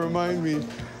 Don't remind me.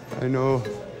 I know.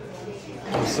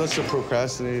 I'm such a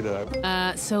procrastinator.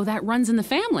 So that runs in the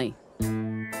family.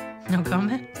 No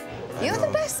comment? You're the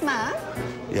best man.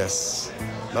 Yes.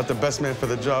 Not the best man for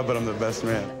the job, but I'm the best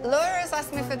man. Laura's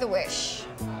asked me for the wish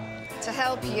to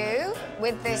help you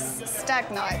with this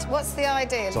stag night. What's the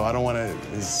idea? So I don't want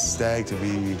this stag to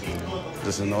be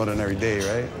just an ordinary day,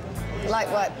 right?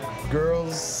 Like what?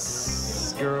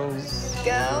 Girls. Girls?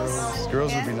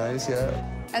 Girls would be nice, yeah.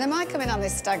 And am I coming on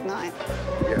this stag night?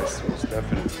 Yes, most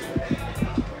definitely.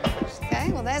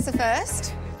 Okay, well, there's the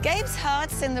first. Gabe's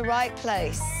heart's in the right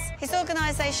place. His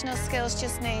organisational skills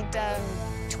just need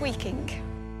tweaking.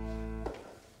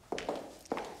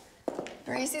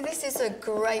 Breezy, this is a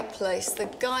great place. The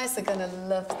guys are going to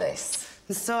love this.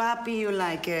 I'm so happy you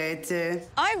like it.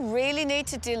 I really need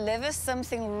to deliver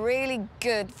something really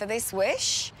good for this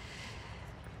wish.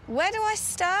 Where do I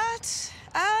start?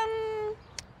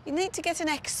 You need to get an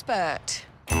expert.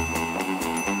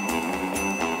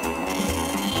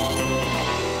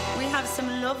 We have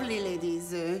some lovely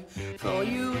ladies for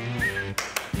you.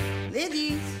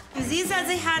 Ladies, these are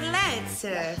the highlights.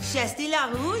 Chesty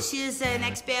LaRouche is an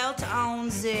expert on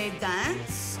the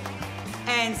dance.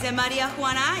 And the Maria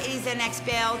Juana is an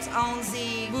expert on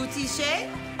the boutique.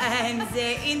 And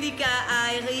the Indica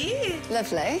Airy.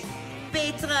 Lovely.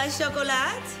 Petra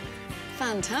Chocolat.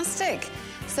 Fantastic.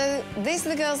 So these are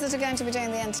the girls that are going to be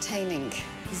doing the entertaining.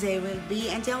 They will be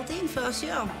entertained for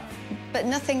sure. But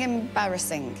nothing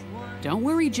embarrassing. Don't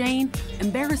worry, Jane.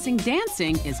 Embarrassing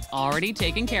dancing is already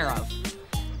taken care of.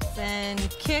 Then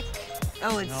kick.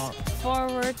 Oh, it's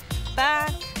forward,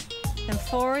 back, then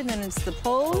forward, then it's the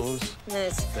pose. Then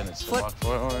it's the walk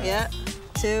forward. Yeah,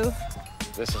 2.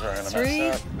 This is our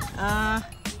 3.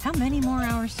 How many more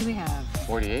hours do we have?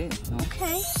 48.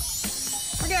 Okay.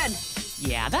 We're good.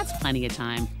 Yeah, that's plenty of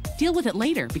time. Deal with it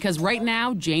later, because right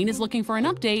now, Jane is looking for an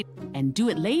update, and do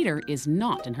it later is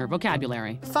not in her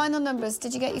vocabulary. Final numbers.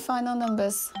 Did you get your final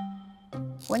numbers?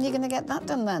 When are you going to get that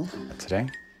done, then? Today?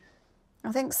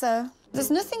 I think so.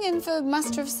 There's nothing in for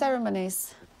Master of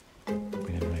Ceremonies. We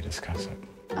didn't really discuss it.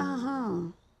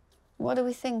 Uh-huh. What are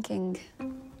we thinking?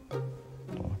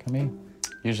 Don't look at me.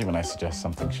 Usually when I suggest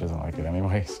something, she doesn't like it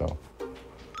anyway, so...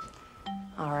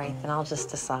 All right, then I'll just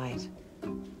decide.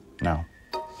 No.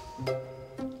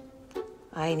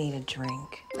 I need a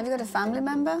drink. Have you got a family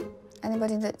member?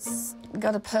 Anybody that's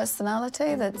got a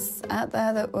personality that's out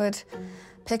there that would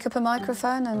pick up a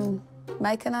microphone and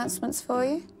make announcements for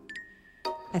you?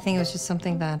 I think it was just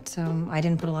something that I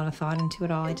didn't put a lot of thought into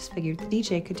at all. I just figured the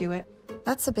DJ could do it.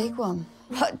 That's a big one.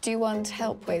 What do you want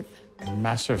help with?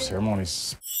 Master of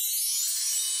Ceremonies.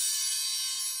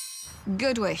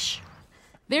 Good wish.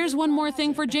 There's one more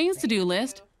thing for Jane's to-do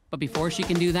list, but before she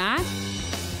can do that,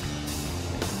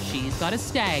 she's got a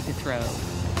stag to throw.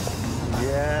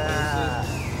 Yeah.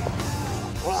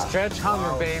 Stretch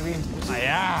hunger, baby.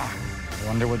 Yeah. I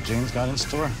wonder what Jane's got in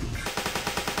store.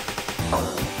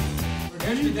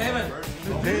 Here's your David.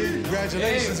 Hey,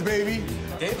 congratulations, baby.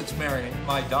 David's marrying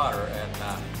my daughter, and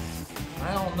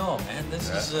I don't know, man. This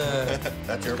is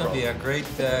That's your going to be a great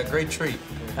treat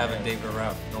having David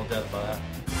around. No doubt about that.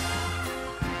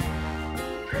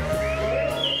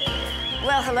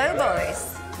 Well, hello,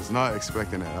 boys. Was not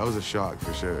expecting that. That was a shock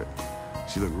for sure.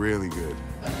 She looked really good.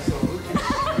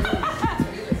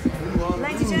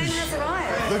 Lady Jane has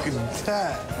arrived. Look at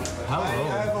that.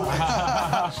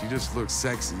 Hello. She just looked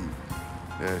sexy.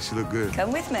 Yeah, she looked good.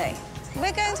 Come with me.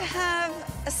 We're going to have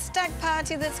a stag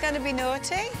party that's going to be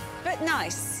naughty, but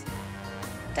nice.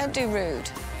 Don't do rude.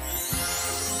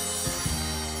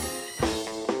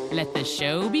 Let the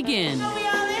show begin.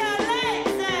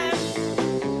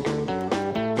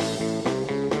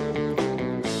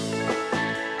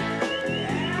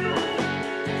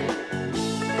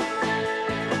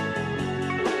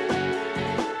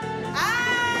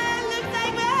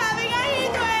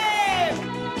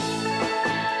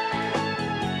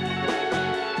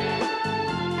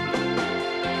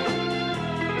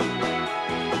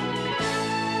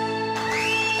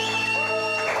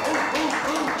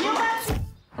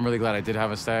 I'm really glad I did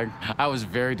have a stag. I was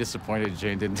very disappointed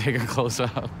Jane didn't take her clothes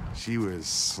off. She was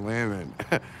slamming.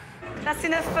 That's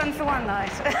enough fun for one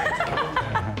night.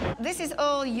 This is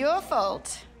all your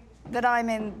fault that I'm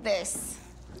in this.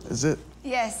 Is it?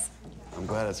 Yes. I'm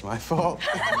glad it's my fault.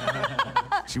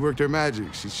 She worked her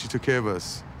magic. She took care of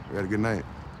us. We had a good night.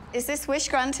 Is this wish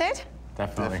granted?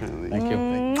 Definitely. Thank you.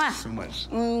 Mwah. Thank you so much.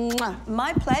 Mwah.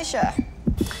 My pleasure.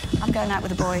 I'm going out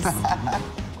with the boys.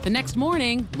 The next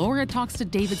morning, Laura talks to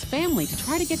David's family to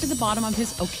try to get to the bottom of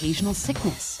his occasional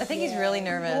sickness. I think he's really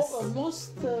nervous.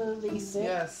 Most they say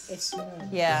it's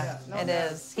Yeah, it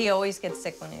is. He always gets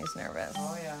sick when he's nervous.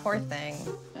 Oh, yeah. Poor thing.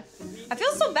 I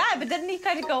feel so bad, but didn't he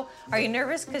kind of go, are you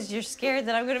nervous because you're scared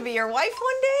that I'm going to be your wife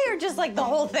one day, or just like the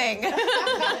whole thing?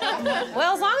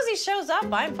 Well, as long as he shows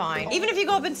up, I'm fine. Even if you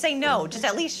go up and say no, just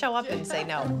at least show up and say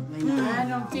no. I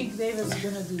don't think David's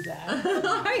gonna do that.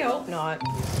 I hope not.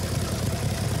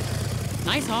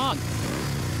 Nice hog.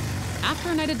 After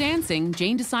a night of dancing,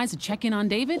 Jane decides to check in on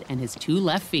David and his 2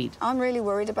 left feet. I'm really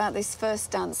worried about this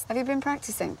first dance. Have you been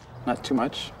practicing? Not too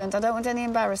much. And I don't want any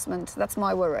embarrassment. That's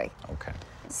my worry. Okay.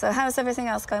 So how's everything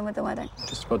else going with the wedding?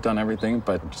 Just about done everything,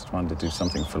 but just wanted to do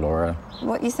something for Laura.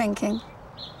 What are you thinking?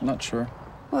 Not sure.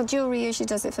 Well, jewelry usually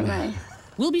does it for me.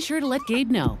 We'll be sure to let Gabe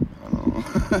know.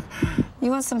 You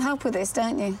want some help with this,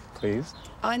 don't you? Please?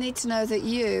 I need to know that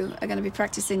you are going to be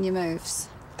practicing your moves.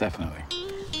 Definitely.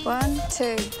 1,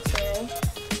 2, 3,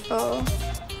 4.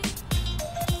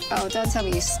 Oh, don't tell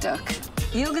me you're stuck.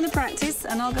 You're going to practice,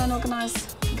 and I'll go and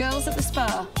organise girls at the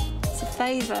spa. It's a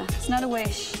favour. It's not a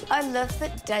wish. I love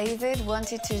that David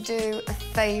wanted to do a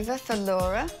favour for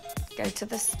Laura, go to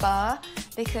the spa,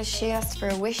 because she asked for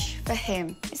a wish for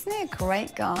him. Isn't he a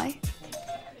great guy?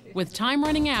 With time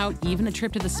running out, even a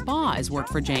trip to the spa is work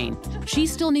for Jane. She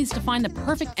still needs to find the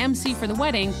perfect MC for the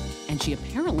wedding, and she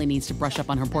apparently needs to brush up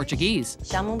on her Portuguese.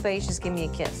 Chamon beige, just give me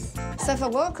a kiss. So if I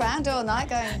walk around all night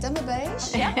going, Dama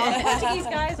beige? Yeah, Portuguese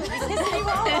guys will be kissing you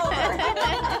all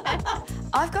over.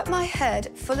 I've got my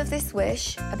head full of this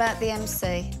wish about the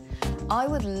MC. I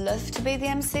would love to be the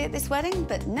MC at this wedding,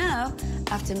 but now,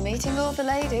 after meeting all the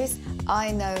ladies,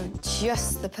 I know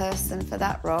just the person for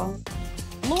that role.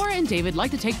 Laura and David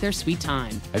like to take their sweet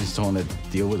time, I just don't want to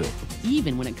deal with it.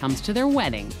 even when it comes to their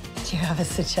wedding. Do you have a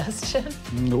suggestion?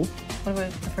 Nope. What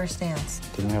about the first dance?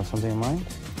 Didn't you have something in mind?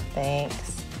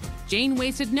 Thanks. Jane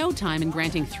wasted no time in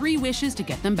granting 3 wishes to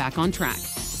get them back on track.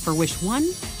 For wish 1,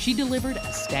 she delivered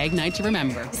a stag night to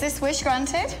remember. Is this wish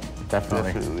granted?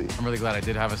 Definitely. I'm really glad I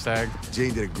did have a stag.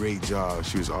 Jane did a great job.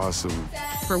 She was awesome.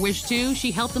 For wish 2,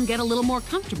 she helped them get a little more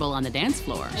comfortable on the dance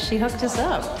floor. She hooked us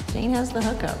up. Jane has the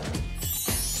hookup.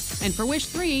 And for wish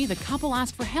 3, the couple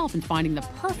asked for help in finding the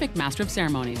perfect master of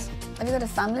ceremonies. Have you got a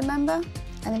family member?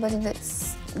 Anybody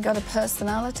that's got a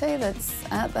personality that's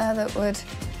out there that would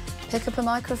pick up a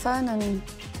microphone and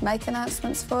make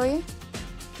announcements for you?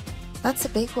 That's a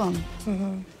big one.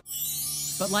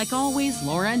 But like always,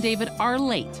 Laura and David are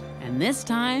late. And this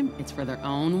time, it's for their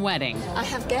own wedding. I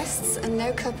have guests and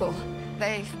no couple.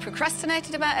 They've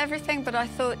procrastinated about everything, but I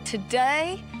thought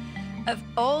today, of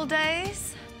all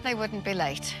days, they wouldn't be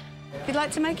late. If you'd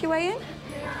like to make your way in?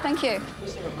 Thank you.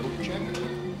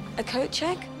 A coat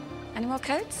check? Any more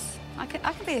coats? I could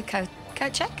be a coat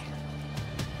check.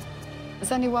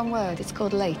 There's only one word. It's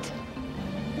called late.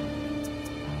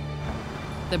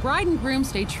 The bride and groom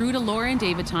stay true to Laura and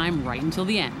David time right until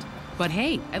the end. But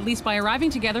hey, at least by arriving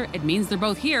together, it means they're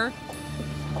both here.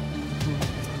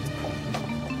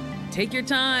 Take your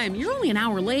time. You're only an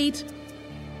hour late.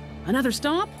 Another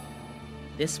stop?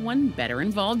 This one better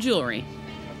involve jewelry.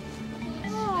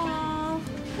 Aww,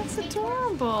 that's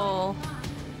adorable.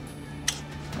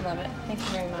 I love it. Thank you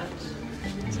very much.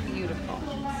 It's beautiful.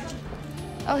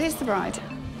 Oh, here's the bride.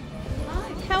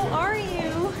 Hi, how are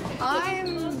you?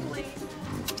 I'm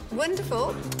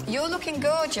wonderful. You're looking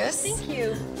gorgeous. Thank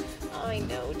you. I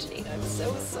know, Jane, I'm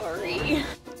so sorry.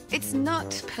 It's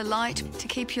not polite to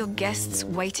keep your guests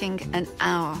waiting an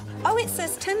hour. Oh, it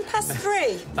says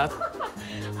 3:10.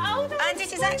 Oh, and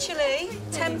it is actually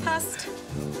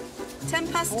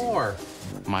 10:10. 4.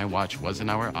 My watch was an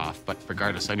hour off, but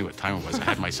regardless, I knew what time it was. I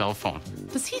had my cell phone.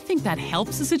 Does he think that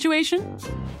helps the situation?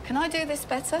 Can I do this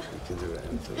better? You can do that.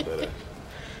 You can do better.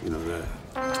 You know that.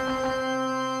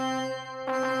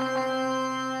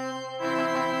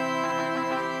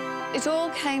 It all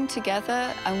came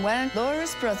together, and when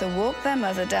Laura's brother walked their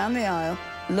mother down the aisle,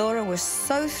 Laura was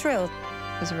so thrilled.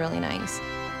 It was really nice.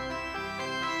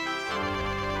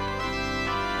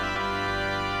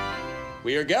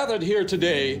 We are gathered here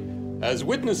today as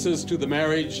witnesses to the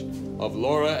marriage of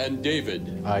Laura and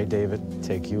David. I, David,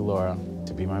 take you, Laura,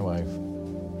 to be my wife.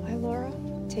 I, Laura,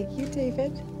 take you,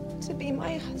 David, to be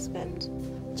my husband.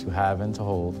 To have and to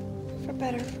hold. For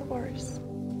better, for worse.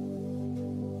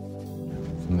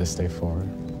 From this day forward.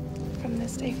 From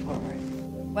this day forward.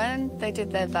 When they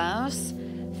did their vows,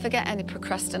 forget any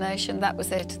procrastination, that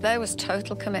was it. There was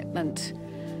total commitment.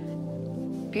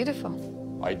 Beautiful.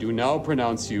 I do now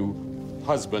pronounce you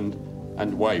husband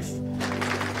and wife.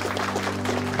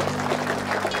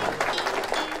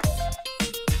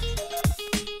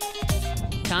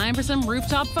 Time for some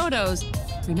rooftop photos.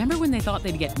 Remember when they thought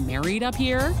they'd get married up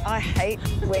here? I hate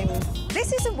when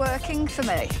this isn't working for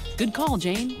me. Good call,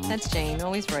 Jane. That's Jane,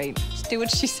 always right. Just do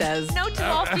what she says. Note to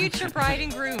all future bride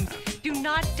and grooms. Do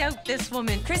not doubt this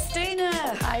woman. Christina.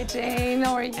 Hi, Jane.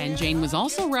 How are you? And Jane was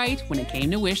also right when it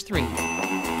came to wish 3.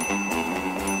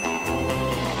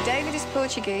 David is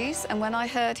Portuguese, and when I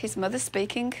heard his mother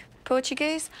speaking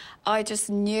Portuguese, I just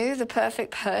knew the perfect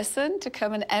person to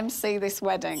come and MC this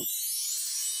wedding.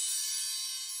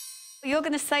 You're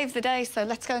going to save the day, so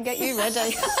let's go and get you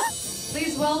ready.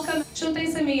 Please welcome,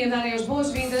 juntem-se a mim e darem as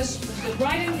boas-vindas, the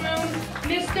bride and groom,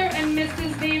 Mr. and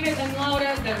Mrs. David and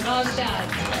Laura, the Ross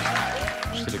dads.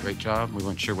 She did a great job. We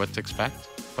weren't sure what to expect,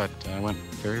 but it went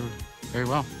very, very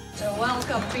well. So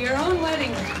welcome to your own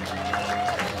wedding.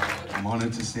 I'm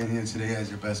honored to stand here today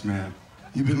as your best man.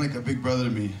 You've been like a big brother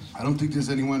to me. I don't think there's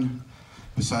anyone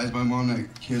besides my mom that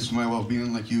cares for my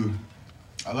well-being like you.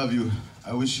 I love you.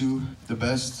 I wish you the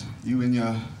best, you and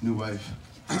your new wife.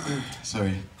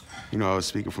 Sorry. You know, I was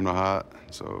speaking from the heart,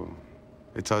 so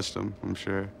it touched him, I'm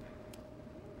sure.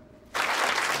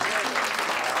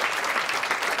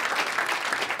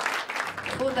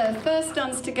 For their first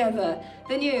dance together,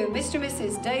 the new Mr. and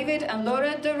Mrs. David and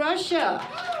Laura de Russia.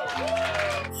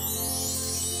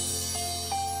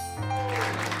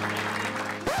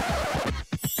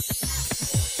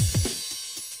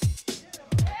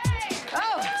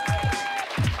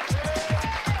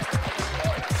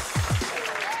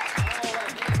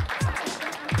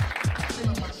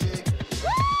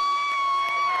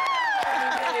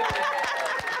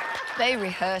 They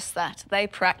rehearse that. They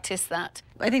practice that.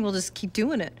 I think we'll just keep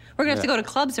doing it. We're gonna have to go to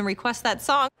clubs and request that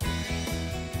song.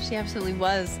 She absolutely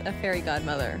was a fairy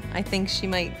godmother. I think she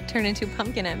might turn into a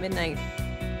pumpkin at midnight.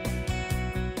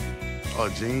 Oh,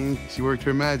 Jane, she worked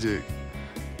her magic.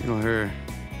 You know her,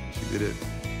 she did it.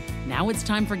 Now it's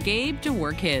time for Gabe to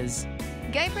work his.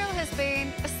 Gabriel has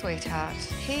been a sweetheart.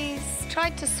 He's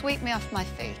tried to sweep me off my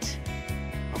feet.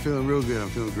 I'm feeling real good. I'm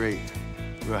feeling great.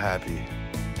 Real happy.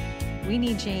 We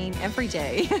need Jane every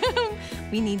day.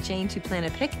 We need Jane to plan a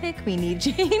picnic. We need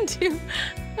Jane to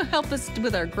help us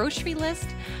with our grocery list.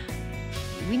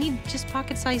 We need just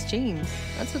pocket-sized Jane.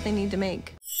 That's what they need to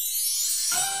make.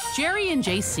 Jerry and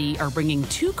JC are bringing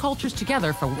two cultures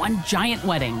together for one giant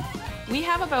wedding. We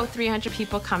have about 300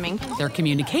 people coming. Their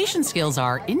communication skills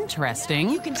are interesting.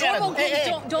 You can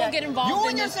don't get involved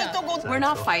in this stuff. We're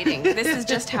not fighting. This is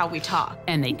just how we talk.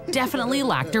 And they definitely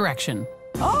lack direction.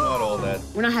 Not all that.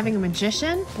 We're not having a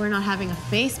magician. We're not having a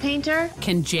face painter.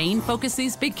 Can Jane focus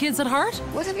these big kids at heart?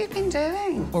 What have you been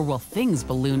doing? Or will things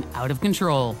balloon out of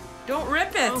control? Don't rip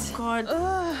it. Oh,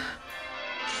 God.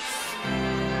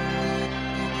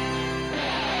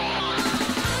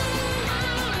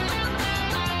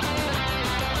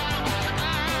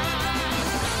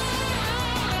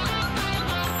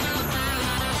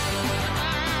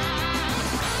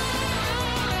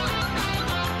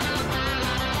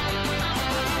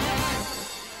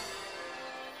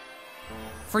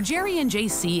 For Jerry and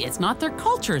JC, it's not their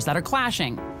cultures that are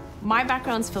clashing. My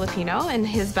background's Filipino, and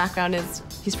his background is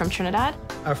he's from Trinidad.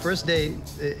 Our first date,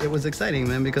 it was exciting,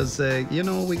 man, because, you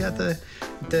know, we got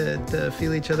to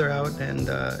feel each other out, and...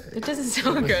 It doesn't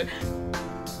sound good.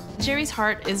 Jerry's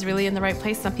heart is really in the right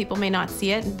place. Some people may not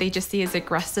see it. They just see his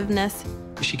aggressiveness.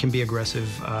 She can be aggressive,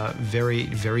 very,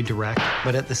 very direct,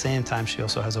 but at the same time, she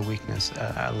also has a weakness,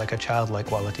 like a childlike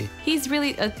quality. He's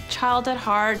really a child at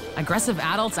heart. Aggressive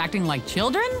adults acting like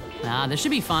children? Nah, this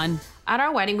should be fun. At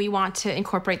our wedding, we want to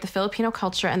incorporate the Filipino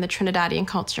culture and the Trinidadian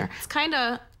culture. It's kind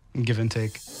of... Give and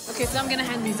take. Okay, so I'm gonna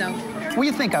hand these out. What do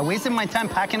you think? I wasted my time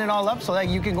packing it all up so that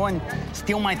you can go and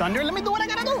steal my thunder? Let me do what I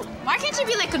gotta do. Why can't you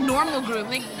be like a normal group?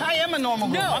 Like, I am a normal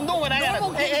group. I'm doing what I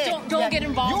gotta do. Don't get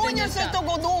involved You in and your this sister stuff.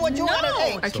 go do what you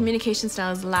gotta do. Our communication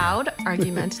style is loud,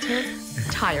 argumentative,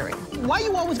 tiring. Why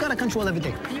you always gotta control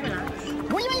everything? Can you relax?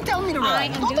 Well, you ain't telling me to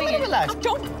relax. Don't tell me to relax.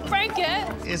 Don't break it.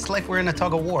 It's like we're in a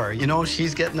tug of war. You know,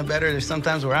 she's getting the better. There's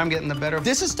sometimes where I'm getting the better.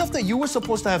 This is stuff that you were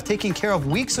supposed to have taken care of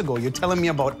weeks ago. You're telling me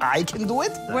about I can do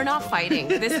it? We're not fighting.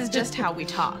 This is just how we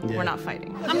talk. Yeah. We're not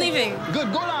fighting. I'm leaving.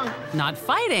 Good, go long. Not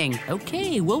fighting.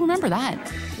 Okay, we'll remember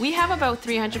that. We have about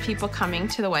 300 people coming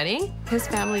to the wedding. His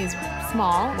family is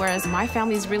small, whereas my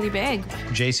family is really big.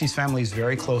 JC's family is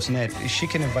very close-knit. She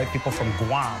can invite people from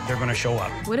Guam. They're gonna show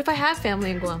up. What if I have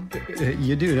family in Guam?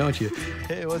 You do, don't you?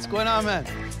 Hey, what's going on, man?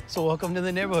 So welcome to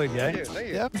the neighborhood, guy. Thank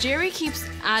you. Yep. Jerry keeps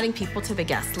adding people to the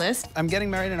guest list. I'm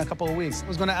getting married in a couple of weeks. I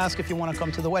was gonna ask if you want to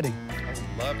come to the wedding. I would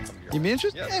love to come here. You be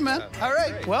interested? Yes, hey, man. yeah. All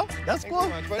right. Great. Well, that's Thanks cool. so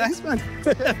much, buddy. Thanks,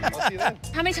 man. I'll see you then.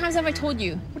 How many times have I told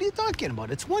you? What are you talking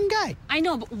about? It's one guy. I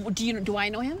know, but do I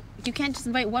know him? You can't just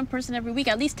invite one person every week.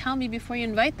 At least tell me before you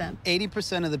invite them.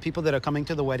 80% of the people that are coming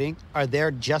to the wedding are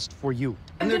there just for you.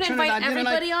 I'm they're gonna invite Trinidadian and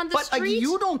everybody on the but street?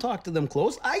 you don't talk to them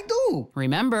close. I do.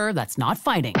 Remember, that's not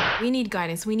fighting. We need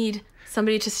guidance. We need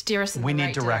somebody to steer us in We the need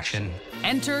right direction.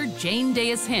 Enter Jane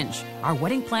Deas Hinch, our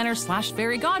wedding planner /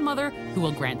 fairy godmother, who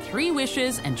will grant 3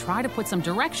 wishes and try to put some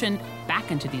direction back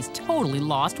into these totally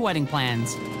lost wedding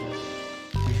plans.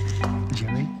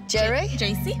 Jerry? Jerry?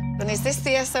 JC? Then is this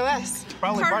the SOS?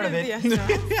 Probably part of it.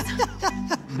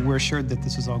 We're assured that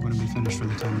this is all going to be finished for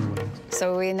the time of the wedding.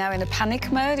 So are we now in a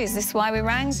panic mode? Is this why we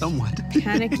rang? Somewhat.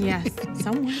 Panic, yes.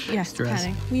 Somewhat, yes. Stress.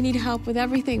 Panic. We need help with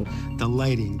everything. The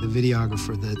lighting, the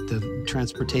videographer, the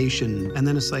transportation, and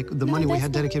then it's like the money we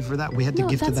had dedicated for that, we had to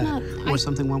give to that. Or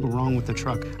something went wrong with the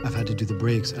truck. I've had to do the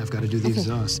brakes. I've got to do the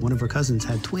exhaust. One of her cousins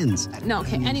had twins. No,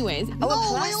 okay, anyways.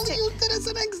 Oh, I only used it as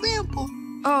an example.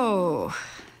 Oh,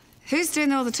 who's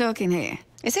doing all the talking here?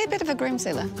 Is he a bit of a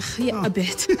groomzilla? Yeah, a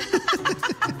bit.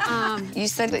 You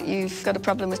said that you've got a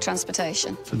problem with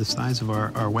transportation. For the size of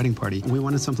our wedding party, we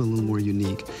wanted something a little more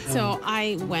unique. So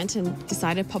I went and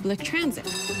decided public transit.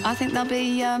 I think they'll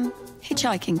be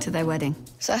hitchhiking to their wedding.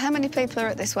 So how many people are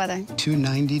at this wedding?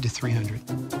 290 to 300.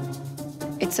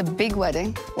 It's a big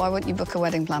wedding. Why wouldn't you book a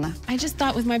wedding planner? I just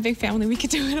thought with my big family we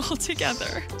could do it all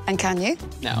together. And can you?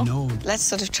 No. No. Let's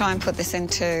sort of try and put this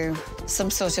into some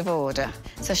sort of order.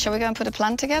 So shall we go and put a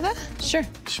plan together? Sure.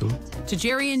 Sure. To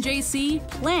Jerry and JC,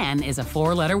 plan is a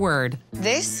 4-letter word.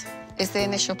 This is the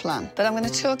initial plan, but I'm going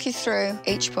to talk you through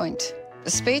each point.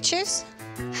 The speeches,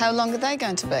 how long are they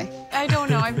going to be? I don't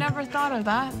know. I've never thought of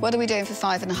that. What are we doing for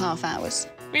 5.5 hours?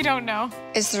 We don't know.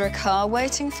 Is there a car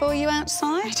waiting for you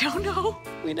outside? I don't know.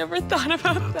 We never thought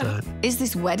about that. Is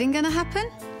this wedding going to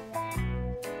happen?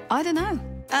 I don't know.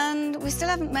 And we still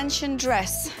haven't mentioned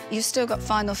dress. You've still got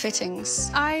final fittings.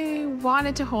 I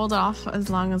wanted to hold off as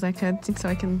long as I could so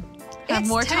I can have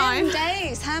more time. It's 10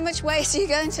 days. How much weight are you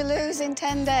going to lose in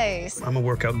 10 days? I'm a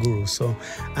workout guru, so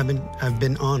I've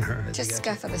been on her. Just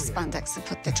go for the spandex and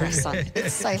put the dress on. It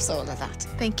saves all of that.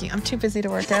 Thank you. I'm too busy to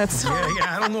work out. So.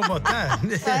 Yeah, I don't know about that.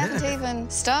 I haven't even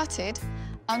started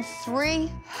on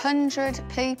 300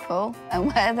 people and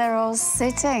where they're all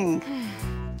sitting.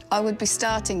 I would be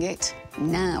starting it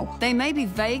now. They may be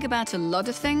vague about a lot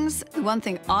of things. The one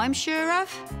thing I'm sure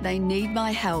of, they need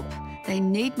my help. They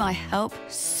need my help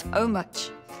so much.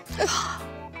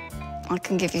 I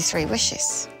can give you 3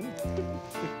 wishes.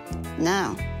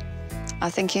 Now, I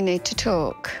think you need to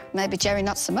talk. Maybe Jerry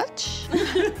not so much.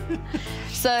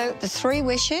 So the 3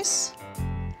 wishes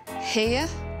here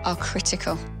are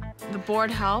critical. The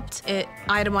board helped. It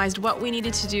itemized what we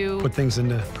needed to do. Put things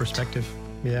into perspective.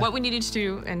 Yeah. What we needed to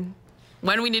do and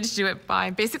when we needed to do it by,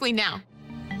 basically now.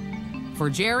 For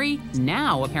Jerry,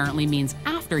 now apparently means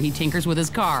after he tinkers with his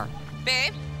car.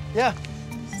 Babe? Yeah.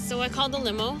 So I called the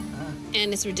limo,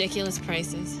 and it's ridiculous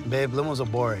prices. Babe, limos are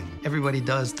boring. Everybody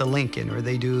does the Lincoln, or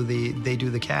they do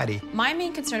the Caddy. My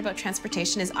main concern about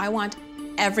transportation is I want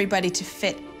everybody to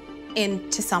fit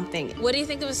into something. What do you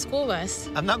think of a school bus?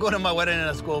 I'm not going to my wedding in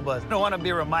a school bus. I don't want to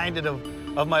be reminded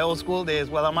of my old school days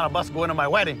while I'm on a bus going to my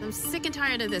wedding. I'm sick and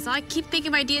tired of this. I keep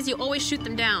thinking of ideas, you always shoot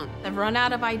them down. I've run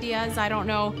out of ideas. I don't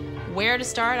know where to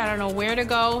start. I don't know where to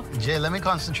go. Jay, let me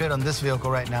concentrate on this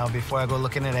vehicle right now before I go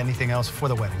looking at anything else for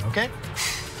the wedding, okay?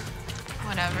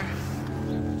 Whatever.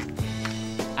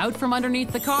 Out from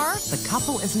underneath the car, the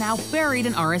couple is now buried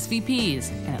in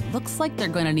RSVPs, and it looks like they're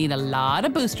going to need a lot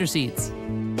of booster seats.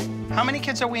 How many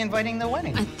kids are we inviting to the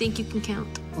wedding? I think you can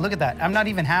count. Look at that. I'm not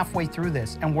even halfway through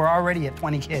this, and we're already at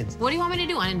 20 kids. What do you want me to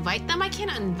do? Uninvite them? I can't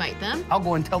uninvite them. I'll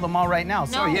go and tell them all right now.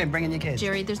 No. Sorry, you ain't bringing your kids.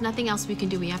 Jerry, there's nothing else we can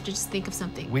do. We have to just think of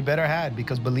something. We better had,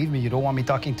 because believe me, you don't want me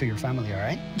talking to your family, all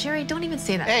right? Jerry, don't even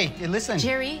say that. Hey, listen.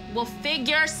 Jerry, we'll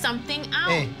figure something out.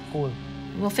 Hey, cool.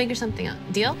 We'll figure something out.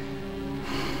 Deal?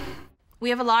 We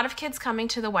have a lot of kids coming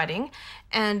to the wedding,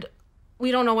 and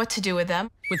we don't know what to do with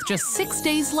them. With just 6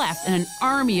 days left and an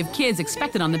army of kids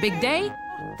expected on the big day,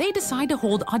 they decide to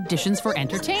hold auditions for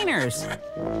entertainers.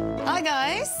 Hi,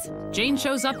 guys. Jane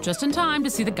shows up just in time to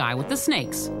see the guy with the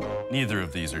snakes. Neither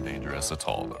of these are dangerous at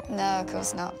all, though. No, of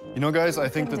course not. You know, guys, I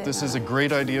think that this is a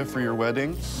great idea for your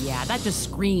wedding. Yeah, that just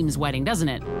screams wedding, doesn't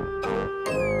it?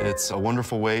 It's a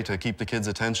wonderful way to keep the kids'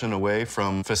 attention away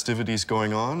from festivities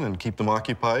going on and keep them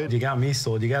occupied. You got me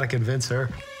sold. You got to convince her.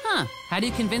 Huh, how do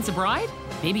you convince a bride?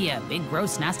 Maybe a big,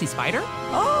 gross, nasty spider?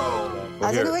 Oh!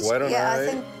 I don't know which, I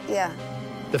think, yeah.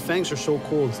 The fangs are so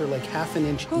cool. They're like half an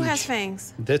inch Who each. has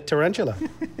fangs? The tarantula.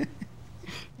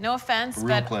 No offense, Real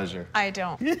but pleasure. I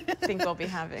don't think we'll be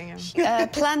having him.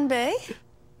 Plan B?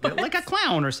 Like a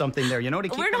clown or something there, you know, to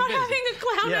keep We're them not busy. having a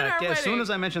clown at our wedding. As soon as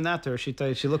I mentioned that to her,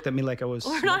 she looked at me like I was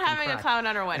We're not smoking having crack. a clown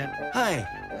at our wedding.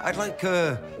 Hi, I'd like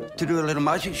to do a little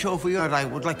magic show for you, and I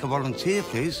would like a volunteer,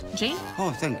 please. Jane?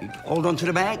 Oh, thank you. Hold on to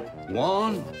the bag.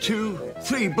 1, 2,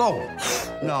 3, blow.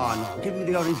 No, give me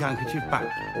the orange handkerchief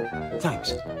back.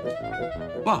 Thanks.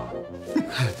 What?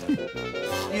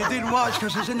 You didn't watch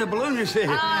because it's in the balloon, you see.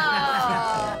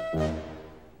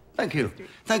 Thank you.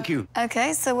 Thank you.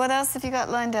 Okay, so what else have you got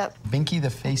lined up? Binky the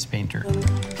face painter.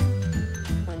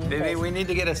 Baby, we need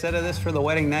to get a set of this for the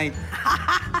wedding night.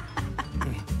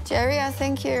 Jerry, I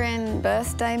think you're in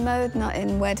birthday mode, not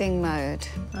in wedding mode.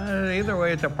 Either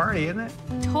way, it's a party, isn't it?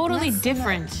 Totally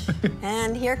different.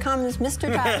 And here comes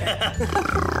Mr. Tyler.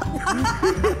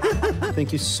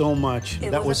 Thank you so much.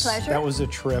 It was a pleasure. That was a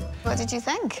trip. What did you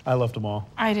think? I loved them all.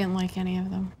 I didn't like any of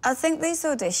them. I think these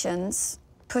auditions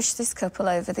push this couple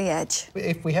over the edge.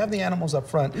 If we have the animals up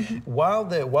front, while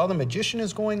the magician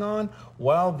is going on,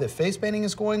 while the face painting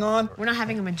is going on. We're not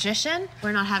having a magician.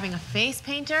 We're not having a face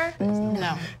painter.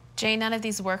 No. Jane, none of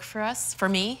these work for us, for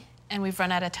me, and we've run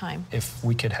out of time. If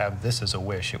we could have this as a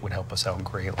wish, it would help us out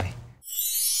greatly.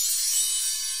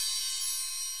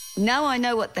 Now I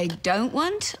know what they don't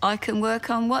want, I can work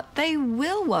on what they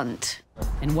will want.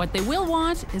 And what they will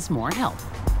want is more help.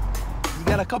 You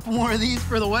got a couple more of these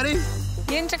for the wedding?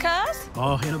 You into cars?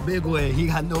 Oh, in a big way. You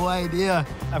got no idea.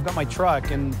 I've got my truck,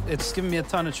 and it's giving me a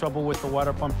ton of trouble with the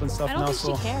water pump and stuff I don't now.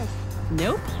 think she cares.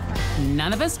 Nope,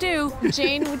 none of us do.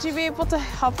 Jane, would you be able to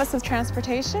help us with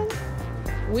transportation?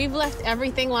 We've left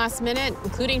everything last minute,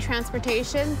 including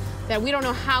transportation, that we don't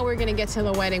know how we're going to get to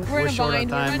the wedding. We're in a short on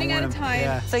bind. We're time. running out of time.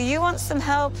 Yeah. So you want some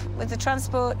help with the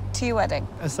transport to your wedding?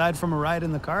 Aside from a ride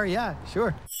in the car, yeah,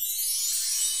 sure.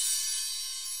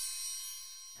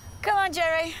 Come on,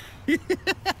 Jerry.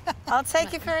 I'll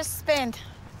take you for a spin.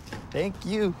 Thank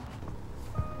you.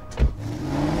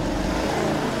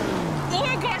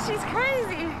 she's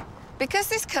crazy. Because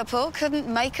this couple couldn't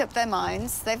make up their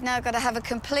minds, they've now got to have a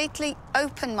completely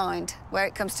open mind where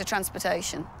it comes to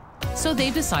transportation. So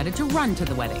they've decided to run to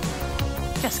the wedding.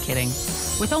 Just kidding.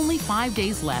 With only 5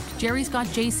 days left, Jerry's got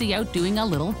JC out doing a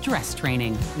little dress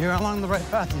training. You're along the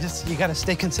right path. You gotta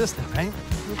stay consistent, right?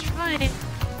 I'm trying.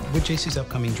 With JC's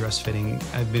upcoming dress fitting,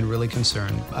 I've been really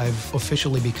concerned. I've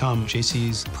officially become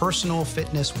JC's personal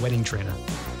fitness wedding trainer.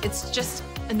 It's just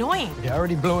annoying. You're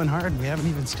already blowing hard. We haven't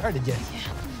even started yet.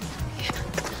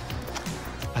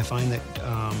 I find that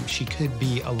she could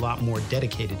be a lot more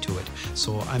dedicated to it.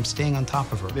 So I'm staying on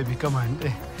top of her. Baby, come on.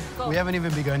 We haven't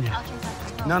even begun yet.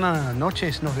 No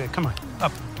chase, no. Come on,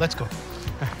 up, let's go.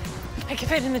 I can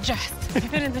fit in the dress. I can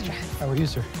fit in the dress. How are you,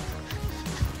 sir?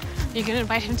 You gonna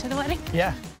invite him to the wedding?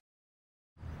 Yeah.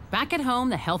 Back at home,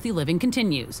 the healthy living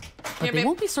continues. But Here, they babe.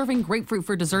 won't be serving grapefruit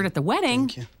for dessert at the wedding.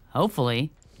 Thank you.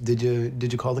 Hopefully. Did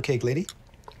you call the cake lady?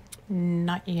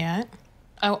 Not yet.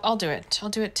 Oh, I'll do it. I'll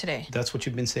do it today. That's what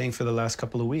you've been saying for the last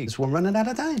couple of weeks. We're running out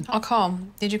of time. I'll call.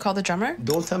 Did you call the drummer?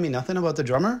 Don't tell me nothing about the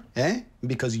drummer, eh?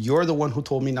 Because you're the one who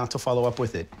told me not to follow up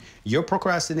with it. You're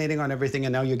procrastinating on everything,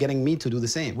 and now you're getting me to do the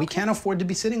same. We can't afford to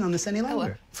be sitting on this any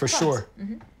longer. For sure.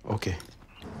 Okay.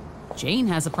 Jane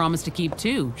has a promise to keep,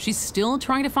 too. She's still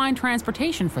trying to find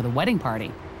transportation for the wedding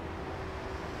party.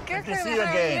 Good to see you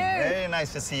again. Very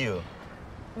nice to see you.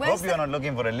 Hope you're not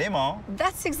looking for a limo.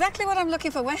 That's exactly what I'm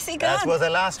looking for. Where's he gone? That was the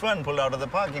last one pulled out of the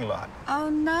parking lot. Oh,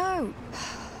 no.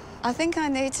 I think I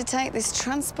need to take this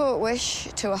transport wish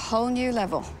to a whole new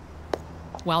level.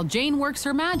 While Jane works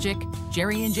her magic,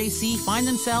 Jerry and JC find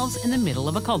themselves in the middle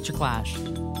of a culture clash.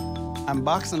 I'm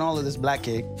boxing all of this black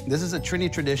cake. This is a Trini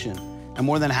tradition, and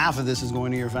more than half of this is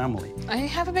going to your family. I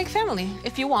have a big family.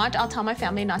 If you want, I'll tell my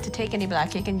family not to take any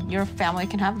black cake, and your family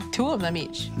can have 2 of them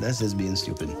each. That's just being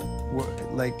stupid.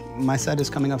 Like, my side is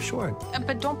coming up short.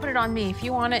 But don't put it on me. If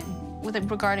you want it with it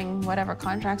regarding whatever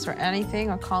contracts or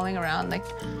anything or calling around, like,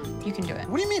 you can do it.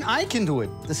 What do you mean I can do it?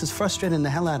 This is frustrating the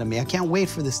hell out of me. I can't wait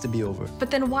for this to be over.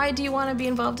 But then why do you want to be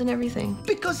involved in everything?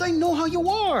 Because I know how you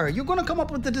are. You're gonna come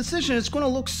up with the decision. It's gonna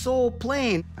look so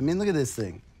plain. I mean, look at this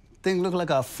thing. Thing look like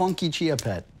a funky chia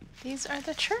pet. These are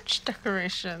the church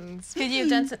decorations. Could you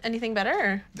have done anything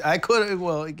better? I could,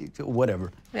 well,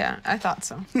 whatever. Yeah, I thought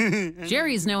so.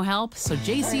 Jerry's no help, so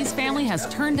JC's family has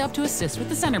turned up to assist with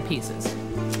the centerpieces.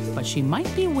 But she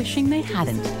might be wishing they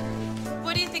hadn't.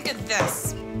 What do you think of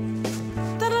this?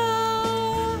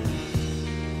 Ta-da!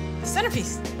 The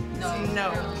centerpiece. No.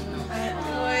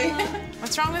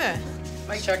 What's wrong with it?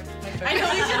 Mic check. I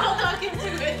know you should all talk into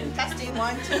it. Testing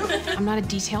 1, 2. I'm not a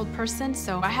detailed person,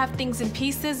 so I have things in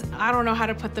pieces. I don't know how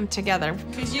to put them together.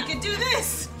 Because you could do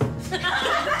this.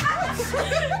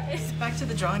 Back to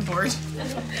the drawing board.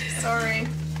 Sorry.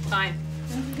 Fine.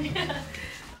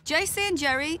 JC and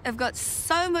Jerry have got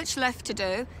so much left to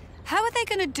do. How are they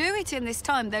going to do it in this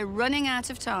time? They're running out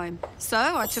of time. So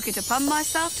I took it upon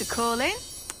myself to call in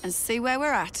and see where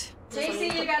we're at.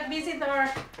 JC, you got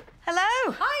visitor.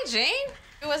 Hello. Hi, Jane.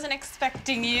 I wasn't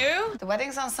expecting you. The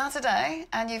wedding's on Saturday,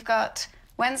 and you've got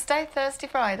Wednesday, Thursday,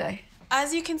 Friday.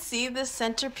 As you can see, the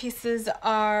centerpieces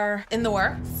are in the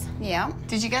works. Yeah.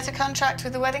 Did you get a contract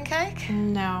with the wedding cake?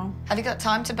 No. Have you got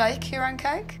time to bake your own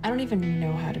cake? I don't even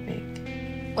know how to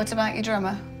bake. What about your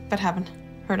drummer? But haven't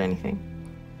heard anything.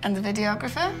 And the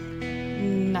videographer?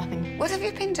 Nothing. What have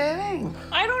you been doing?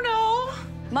 I don't know.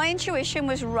 My intuition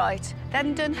was right. They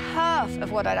hadn't done half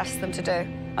of what I'd asked them to do.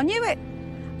 I knew it.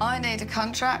 I need a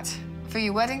contract for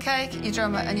your wedding cake, your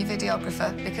drummer, and your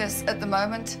videographer, because at the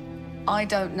moment, I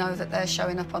don't know that they're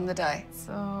showing up on the day.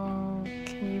 So,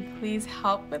 can you please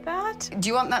help with that? Do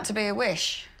you want that to be a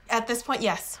wish? At this point,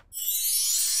 yes.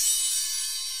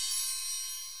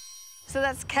 So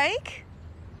that's cake,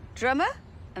 drummer,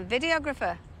 and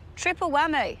videographer. Triple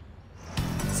whammy.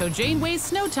 So Jane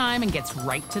wastes no time and gets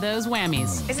right to those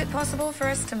whammies. Is it possible for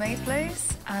us to meet, please?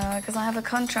 Because I have a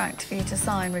contract for you to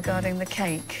sign regarding the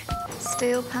cake.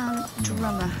 Steel pan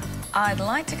drummer. I'd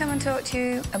like to come and talk to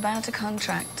you about a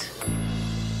contract.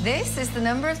 This is the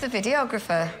number of the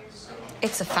videographer.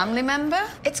 It's a family member.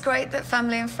 It's great that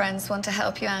family and friends want to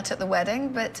help you out at the wedding,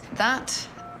 but that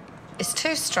is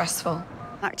too stressful.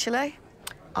 Actually,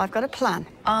 I've got a plan.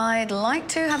 I'd like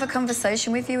to have a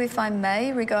conversation with you, if I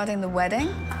may, regarding the wedding.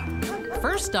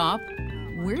 First stop,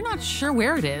 we're not sure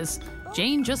where it is.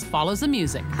 Jane just follows the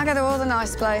music. I go to all the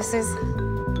nice places.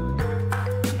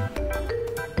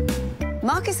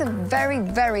 Mark is a very,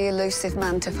 very elusive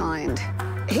man to find.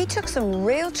 He took some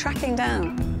real tracking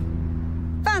down.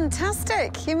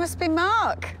 Fantastic. You must be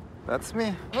Mark. That's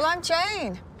me. Well, I'm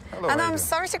Jane. Hello, and I'm Adrian.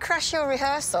 sorry to crash your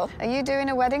rehearsal. Are you doing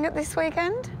a wedding at this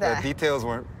weekend? The details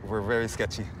were very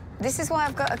sketchy. This is why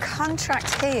I've got a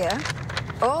contract here,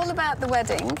 all about the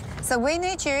wedding. So we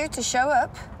need you to show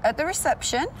up at the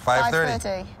reception.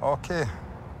 5:30. Okay.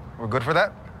 We're good for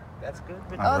that? That's good.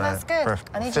 Oh, that's good.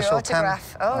 Perfect. I need Official your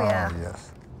autograph. 10? Oh, yeah.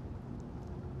 Yes.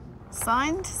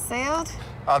 Signed, sealed.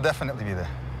 I'll definitely be there.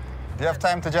 Do you have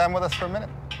time to jam with us for a minute?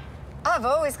 I've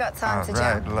always got time to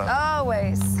right, jam. love.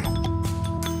 Always.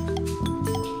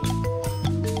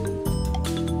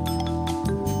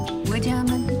 We're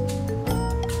jamming.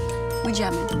 We're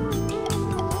jamming.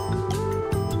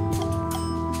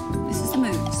 This is the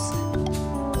moves.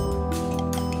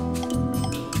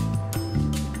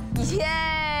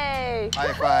 Yay!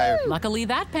 High five. Luckily,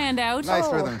 that panned out.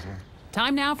 Nice rhythm, Jane.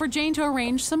 Time now for Jane to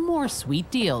arrange some more sweet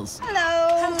deals.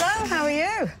 Hello. Hello, how are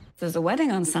you? There's a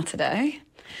wedding on Saturday,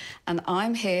 and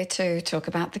I'm here to talk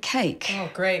about the cake. Oh,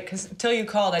 great, because until you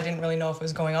called, I didn't really know if it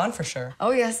was going on for sure.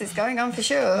 Oh, yes, it's going on for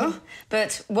sure.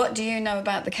 But what do you know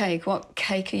about the cake? What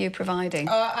cake are you providing?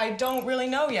 I don't really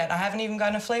know yet. I haven't even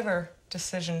gotten a flavor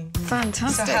decision.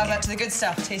 Fantastic. So how about to the good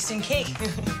stuff, tasting cake?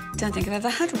 Don't think I've ever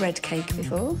had red cake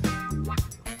before.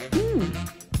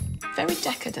 Very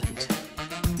decadent.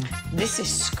 This is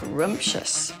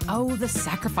scrumptious. Oh, the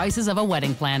sacrifices of a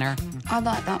wedding planner. I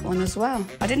like that one as well.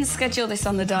 I didn't schedule this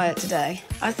on the diet today.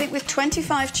 I think with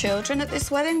 25 children at this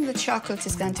wedding, the chocolate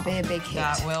is going to be a big hit.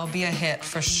 That will be a hit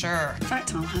for sure. In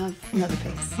fact, I'll have another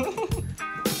piece.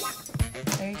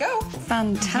 There you go.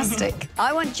 Fantastic.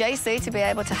 I want JC to be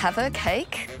able to have her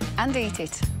cake and eat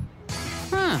it.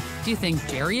 Huh. Do you think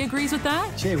Jerry agrees with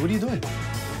that? Jay, what are you doing?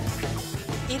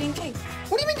 Eating cake.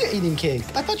 What do you mean you're eating cake?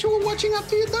 I thought you were watching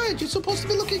after your diet. You're supposed to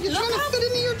be looking, you're trying to fit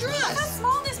into your dress. Look how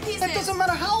small this piece That is. doesn't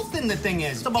matter how thin the thing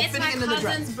is. It's about It's fitting my into the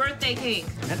dress. cousin's birthday cake.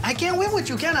 And I can't win with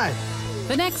you, can I?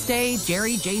 The next day,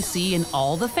 Jerry, JC, and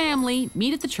all the family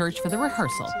meet at the church for the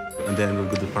rehearsal. And then we'll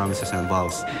do the promises and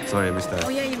vows. Sorry, I missed that. Oh,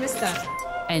 yeah, you missed that.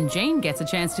 And Jane gets a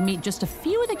chance to meet just a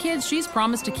few of the kids she's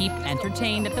promised to keep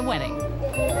entertained at the wedding.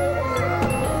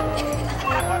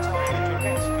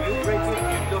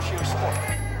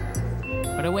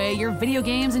 Put away your video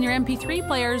games and your MP3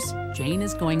 players. Jane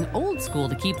is going old school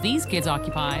to keep these kids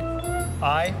occupied.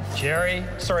 I, Gerard.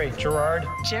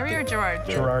 Jerry or Gerard?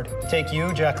 Gerard. Take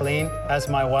you, Jacqueline, as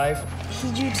my wife.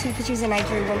 He drew 2 pictures and I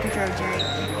drew 1 picture of Jerry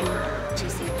and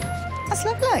JC. That's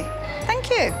lovely. Thank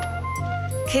you.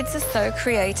 Kids are so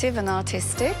creative and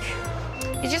artistic.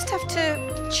 You just have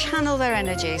to channel their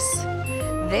energies.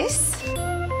 This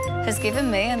has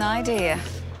given me an idea.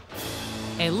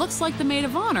 It looks like the maid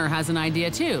of honor has an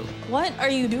idea, too. What are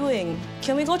you doing?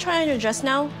 Can we go try on your dress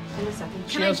now?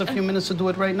 She has a few minutes to do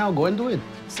it right now. Go and do it.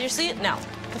 Seriously? Now.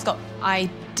 Let's go.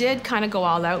 I did kind of go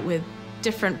all out with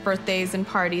different birthdays and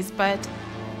parties, but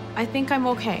I think I'm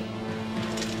okay.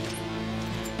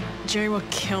 Jerry will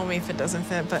kill me if it doesn't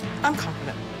fit, but I'm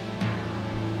confident.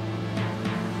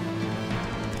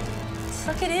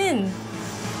 Suck it in.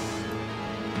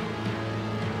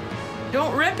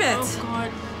 Don't rip it. Oh,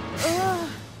 God.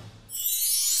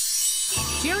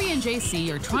 Jerry and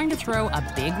JC are trying to throw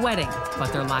a big wedding,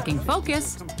 but they're lacking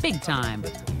focus big time.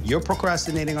 You're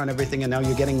procrastinating on everything, and now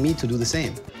you're getting me to do the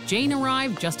same. Jane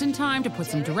arrived just in time to put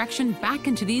some direction back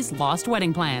into these lost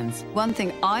wedding plans. One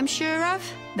thing I'm sure of,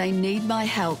 they need my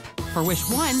help. For Wish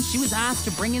 1, she was asked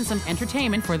to bring in some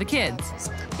entertainment for the kids.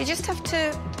 You just have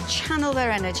to channel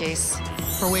their energies.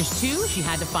 For Wish 2, she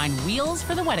had to find wheels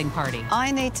for the wedding party.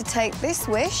 I need to take this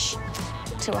wish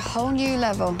to a whole new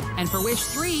level. And for Wish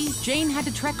 3, Jane had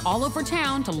to trek all over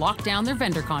town to lock down their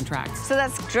vendor contracts. So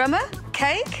that's drummer,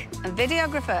 cake, and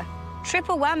videographer.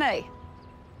 Triple whammy.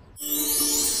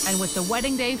 And with the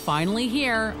wedding day finally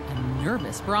here, a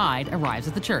nervous bride arrives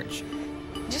at the church.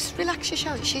 Just relax your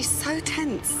shoulders. She's so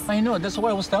tense. I know, that's what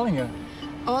I was telling you.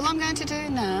 All I'm going to do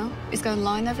now is go and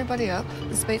line everybody up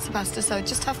and speak to the pastor, so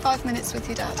just have 5 minutes with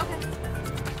your dad. Okay.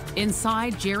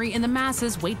 Inside, Jerry and the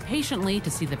masses wait patiently to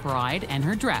see the bride and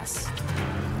her dress.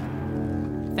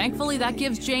 Thankfully, that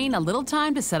gives Jane a little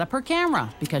time to set up her camera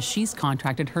because she's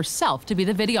contracted herself to be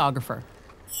the videographer.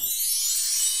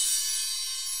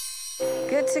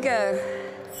 Good to go.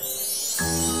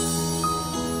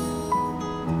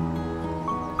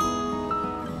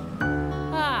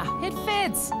 Ah, it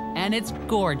fits, and it's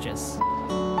gorgeous.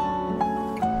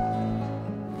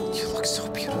 You look so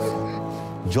beautiful.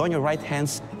 Join your right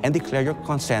hands and declare your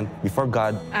consent before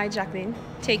God. I, Jacqueline,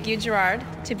 take you, Gerard,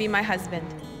 to be my husband.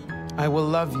 I will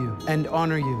love you and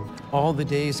honor you all the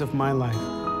days of my life.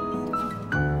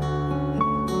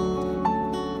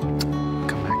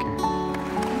 Come back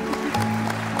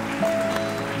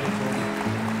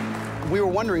here. We were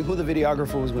wondering who the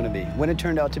videographer was going to be. When it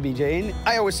turned out to be Jane,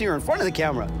 I always see her in front of the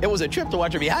camera. It was a trip to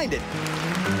watch her behind it.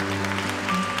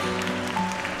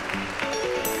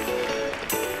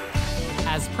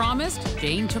 promised,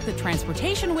 Jane took the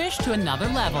transportation wish to another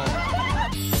level.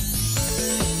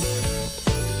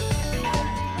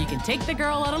 You can take the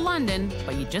girl out of London,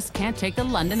 but you just can't take the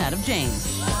London out of Jane.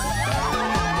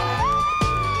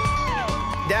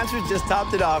 Dancers just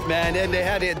topped it off, man. And they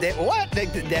had they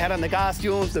had on the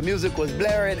costumes, the music was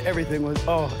blaring, everything was,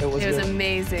 it was good.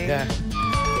 Amazing. Yeah.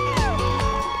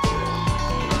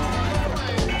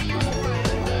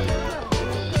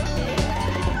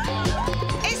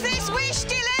 Is this wish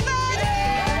delivered?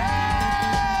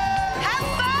 Have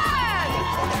fun!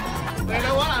 You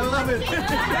know what? I love it. It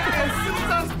suits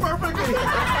us perfectly.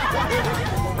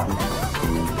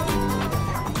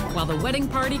 While the wedding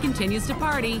party continues to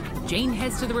party, Jane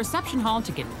heads to the reception hall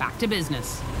to get back to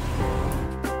business.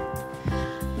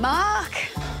 Mark,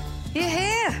 you're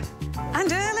here.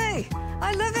 And early.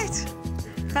 I love it.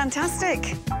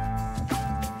 Fantastic.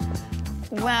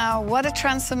 Wow, what a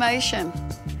transformation.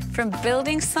 From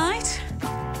building site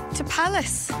to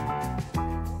palace.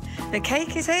 The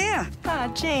cake is here. Ah,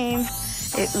 Jane.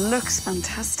 It looks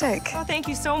fantastic. Oh, thank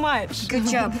you so much. Good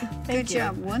job. Good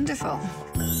job. Wonderful.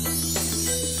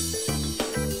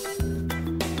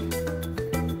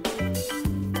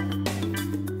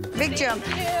 Big jump.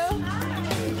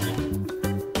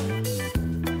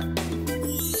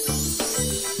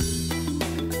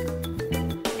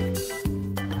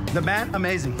 The band,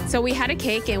 amazing. So we had a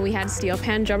cake and we had steel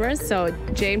pan drummers, so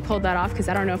Jane pulled that off because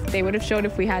I don't know if they would have showed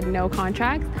if we had no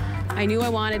contract. I knew I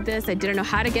wanted this. I didn't know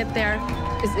how to get there.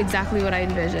 It's exactly what I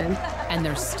envisioned. And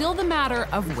there's still the matter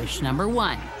of wish number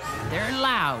 1. They're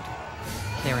loud,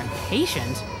 they're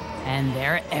impatient, and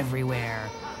they're everywhere.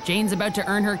 Jane's about to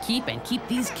earn her keep and keep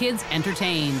these kids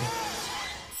entertained.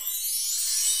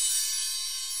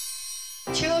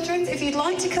 Children, if you'd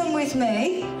like to come with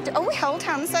me. Oh, we hold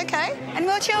hands, okay? Any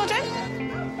more children?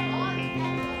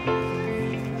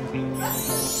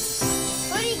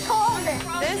 What do you call this?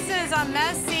 This is a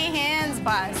messy hands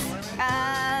bus.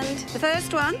 And the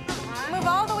first one. Move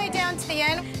all the way down to the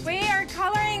end. We are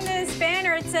coloring this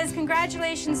banner. It says,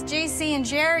 congratulations, JC and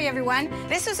Jerry, everyone.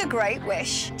 This was a great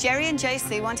wish. Jerry and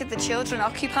JC wanted the children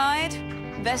occupied.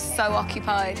 They're so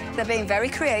occupied. They're being very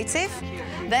creative.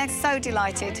 They're so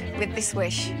delighted with this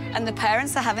wish. And the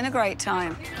parents are having a great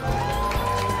time.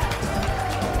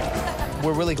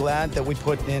 We're really glad that we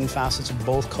put in facets of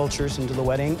both cultures into the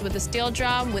wedding. With the steel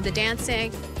drum, with the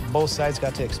dancing. Both sides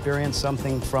got to experience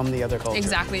something from the other culture.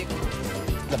 Exactly.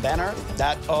 The banner,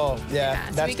 that's so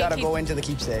that's got to go into the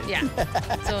keepsake. Yeah,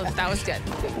 so that was good.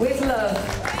 With love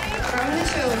from the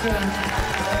children.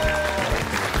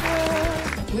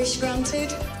 Wish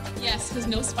granted? Yes, with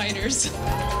no spiders.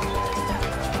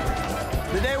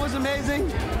 The day was amazing.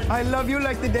 I love you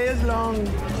like the day is long.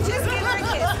 Just give her a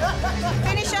kiss.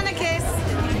 Finish on a kiss.